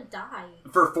just want to die.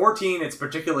 For 14, it's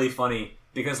particularly funny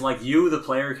because you, the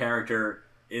player character,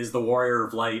 is the warrior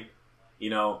of light,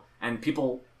 and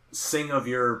people sing of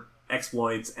your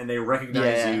exploits and they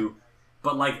recognize you.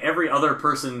 But every other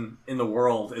person in the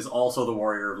world is also the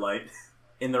warrior of light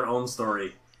in their own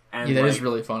story. And that is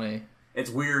really funny.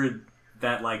 It's weird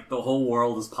that the whole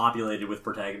world is populated with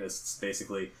protagonists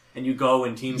basically, and you go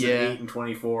in teams of 8 and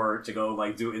 24 to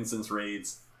go do instance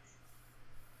raids.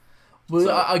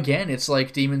 Well, again, it's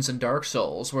like Demons and Dark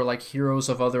Souls, where heroes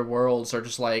of other worlds are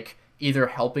just either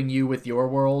helping you with your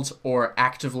world or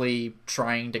actively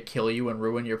trying to kill you and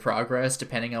ruin your progress,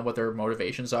 depending on what their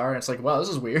motivations are. And it's wow, this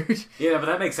is weird. Yeah, but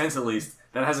that makes sense at least.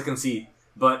 That has a conceit.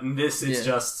 But in this, it's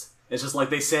just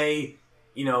they say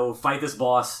you know, fight this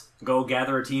boss, go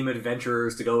gather a team of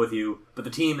adventurers to go with you, but the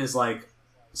team is like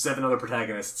 7 other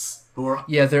protagonists who are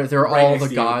they're right all next the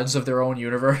to gods of their own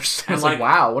universe. And It's like-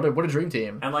 wow, what a dream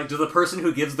team. And like, to the person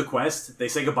who gives the quest, they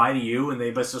say goodbye to you, and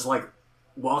they just like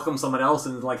welcome someone else,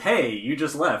 and like, hey, you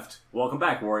just left. Welcome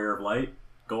back, Warrior of Light.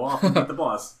 Go off and beat the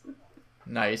boss,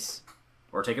 Nice.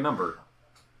 or take a number.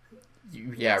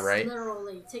 Yeah, right.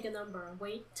 Literally, take a number,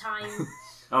 wait, time.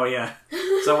 Oh yeah.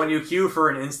 So when you queue for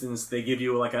an instance, they give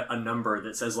you like a number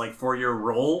that says like, for your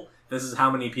role, this is how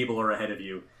many people are ahead of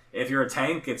you. If you're a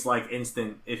tank, it's like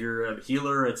instant. If you're a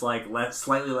healer, it's like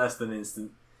slightly less than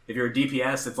instant. If you're a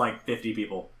DPS, it's like 50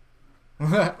 people.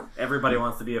 Everybody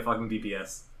wants to be a fucking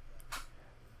DPS.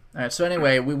 Alright, so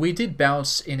anyway, we did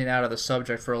bounce in and out of the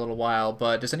subject for a little while,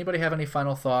 but does anybody have any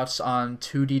final thoughts on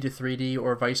 2D to 3D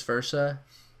or vice versa?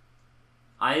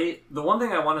 The one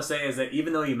thing I want to say is that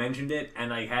even though you mentioned it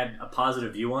and I had a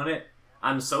positive view on it,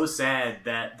 I'm so sad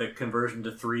that the conversion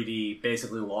to 3D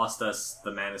basically lost us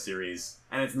the Mana series.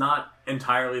 And it's not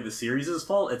entirely the series'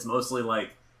 fault, it's mostly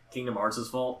like Kingdom Hearts'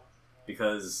 fault,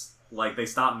 because like they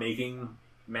stopped making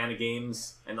Mana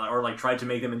games and or like tried to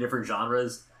make them in different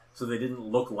genres so they didn't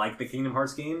look like the Kingdom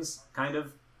Hearts games, kind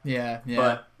of. Yeah.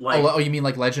 But like Oh, you mean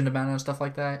like Legend of Mana and stuff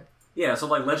like that? yeah, so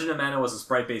like Legend of Mana was a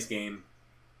sprite-based game,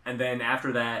 and then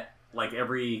after that, like there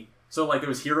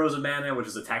was Heroes of Mana, which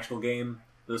is a tactical game.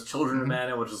 There's Children of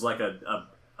Mana, which is like a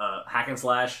hack and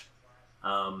slash.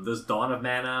 There's Dawn of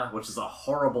Mana, which is a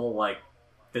horrible like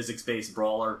physics-based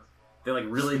brawler. They like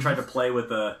really tried to play with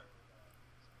the.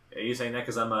 Are you saying that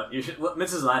because I'm a?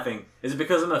 Mitz is laughing. Is it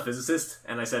because I'm a physicist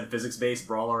and I said physics-based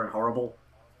brawler and horrible?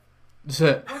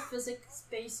 What physics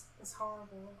space is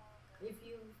horrible? If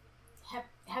you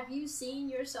have you seen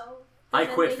yourself? I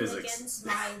quit defending physics. Against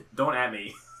my, Don't at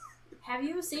me. have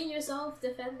you seen yourself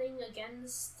defending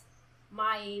against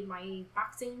my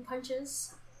boxing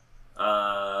punches?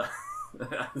 I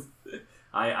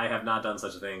have not done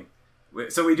such a thing.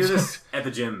 So we do this at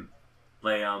the gym.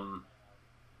 Like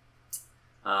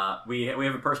we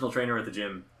have a personal trainer at the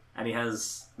gym, and he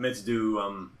has Mitz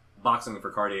do boxing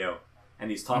for cardio, and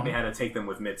he's taught me how to take them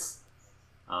with mitts,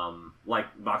 like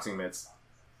boxing mitts.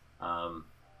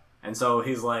 And so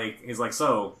he's like,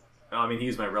 so, I mean, he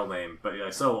used my real name, but he's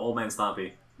like, so,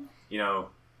 OldManStompy, you know,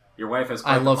 your wife has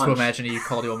quite I the love to punch. imagine you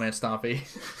called the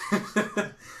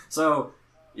OldManStompy. So,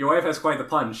 your wife has quite the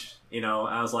punch, you know.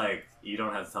 I was like, you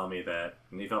don't have to tell me that.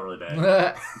 And he felt really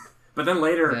bad. But then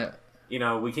later, Yeah. you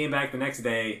know, we came back the next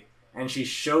day, and she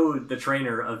showed the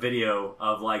trainer a video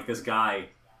of, like, this guy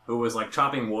who was, like,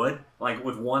 chopping wood, like,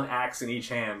 with one axe in each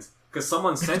hand. Because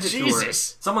someone sent it to her.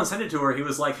 Jesus. Someone sent it to her. He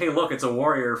was like, hey, look, it's a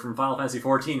warrior from Final Fantasy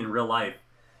XIV in real life.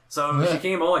 So she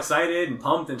came all excited and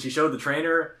pumped, and she showed the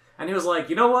trainer. And he was like,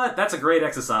 you know what? That's a great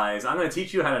exercise. I'm going to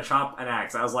teach you how to chop an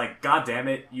axe. I was like, God damn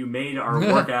it. You made our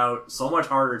workout so much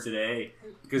harder today.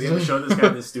 Because you had to show this guy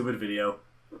this stupid video.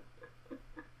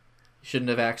 You shouldn't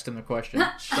have asked him the question.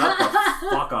 Shut the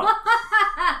fuck up.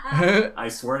 I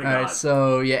swear to God. Alright,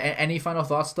 so yeah, any final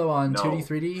thoughts though on No. 2D,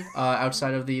 3D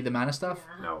outside of the mana stuff?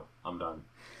 No, I'm done.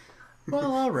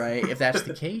 Well, alright, if that's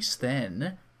the case,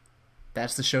 then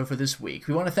that's the show for this week.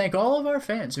 We want to thank all of our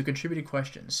fans who contributed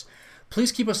questions.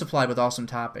 Please keep us supplied with awesome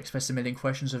topics by submitting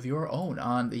questions of your own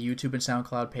on the YouTube and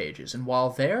SoundCloud pages. And while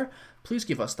there, please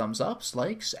give us thumbs ups,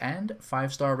 likes, and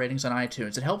 5-star ratings on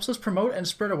iTunes. It helps us promote and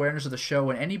spread awareness of the show,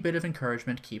 and any bit of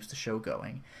encouragement keeps the show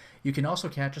going. You can also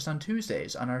catch us on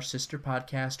Tuesdays on our sister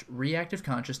podcast, Reactive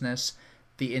Consciousness,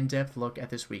 the in-depth look at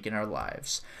this week in our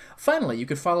lives. Finally, you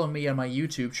can follow me on my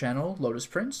YouTube channel, Lotus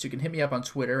Prince. You can hit me up on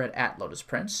Twitter at Lotus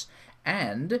Prince.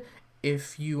 And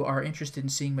if you are interested in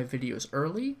seeing my videos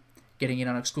early, getting in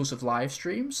on exclusive live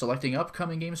streams, selecting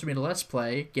upcoming games for me to Let's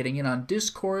Play, getting in on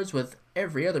Discords with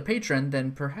every other patron,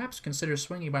 then perhaps consider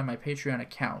swinging by my Patreon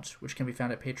account, which can be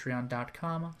found at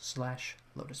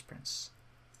patreon.com/LotusPrince.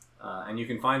 And you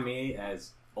can find me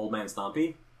as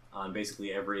OldManStompy on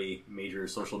basically every major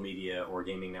social media or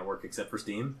gaming network except for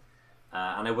Steam.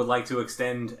 And I would like to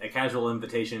extend a casual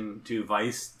invitation to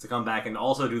Vice to come back and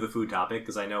also do the food topic,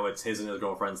 because I know it's his and his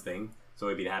girlfriend's thing, so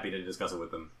we'd be happy to discuss it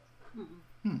with them.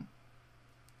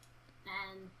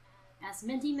 And as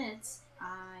Minty Mitz,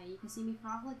 you can see me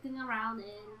frolicking around in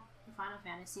the Final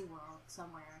Fantasy world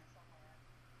somewhere.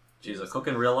 She's a cook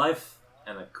in real life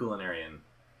and a culinarian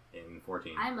in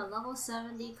 14. I'm a level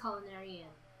 70 culinarian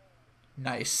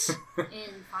Nice. in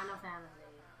Final Fantasy.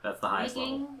 That's the highest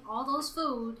Making level. all those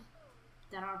food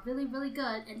that are really, really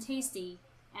good and tasty,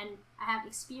 and I have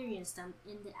experienced them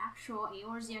in the actual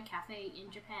Eorzea Cafe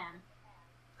in Japan.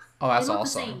 Oh, that's They look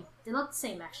awesome. the same. They look the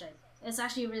same, actually. It's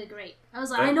actually really great. I was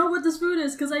like, They- I know what this food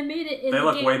is because I made it in They the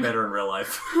look game. way better in real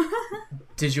life.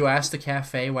 Did you ask the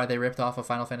cafe why they ripped off a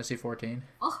Final Fantasy XIV?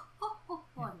 Oh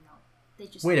no. They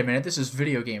just Wait a minute, this is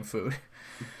video game food.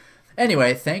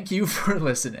 Anyway, thank you for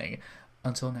listening.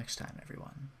 Until next time,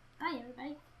 everyone. Bye,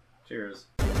 everybody. Cheers.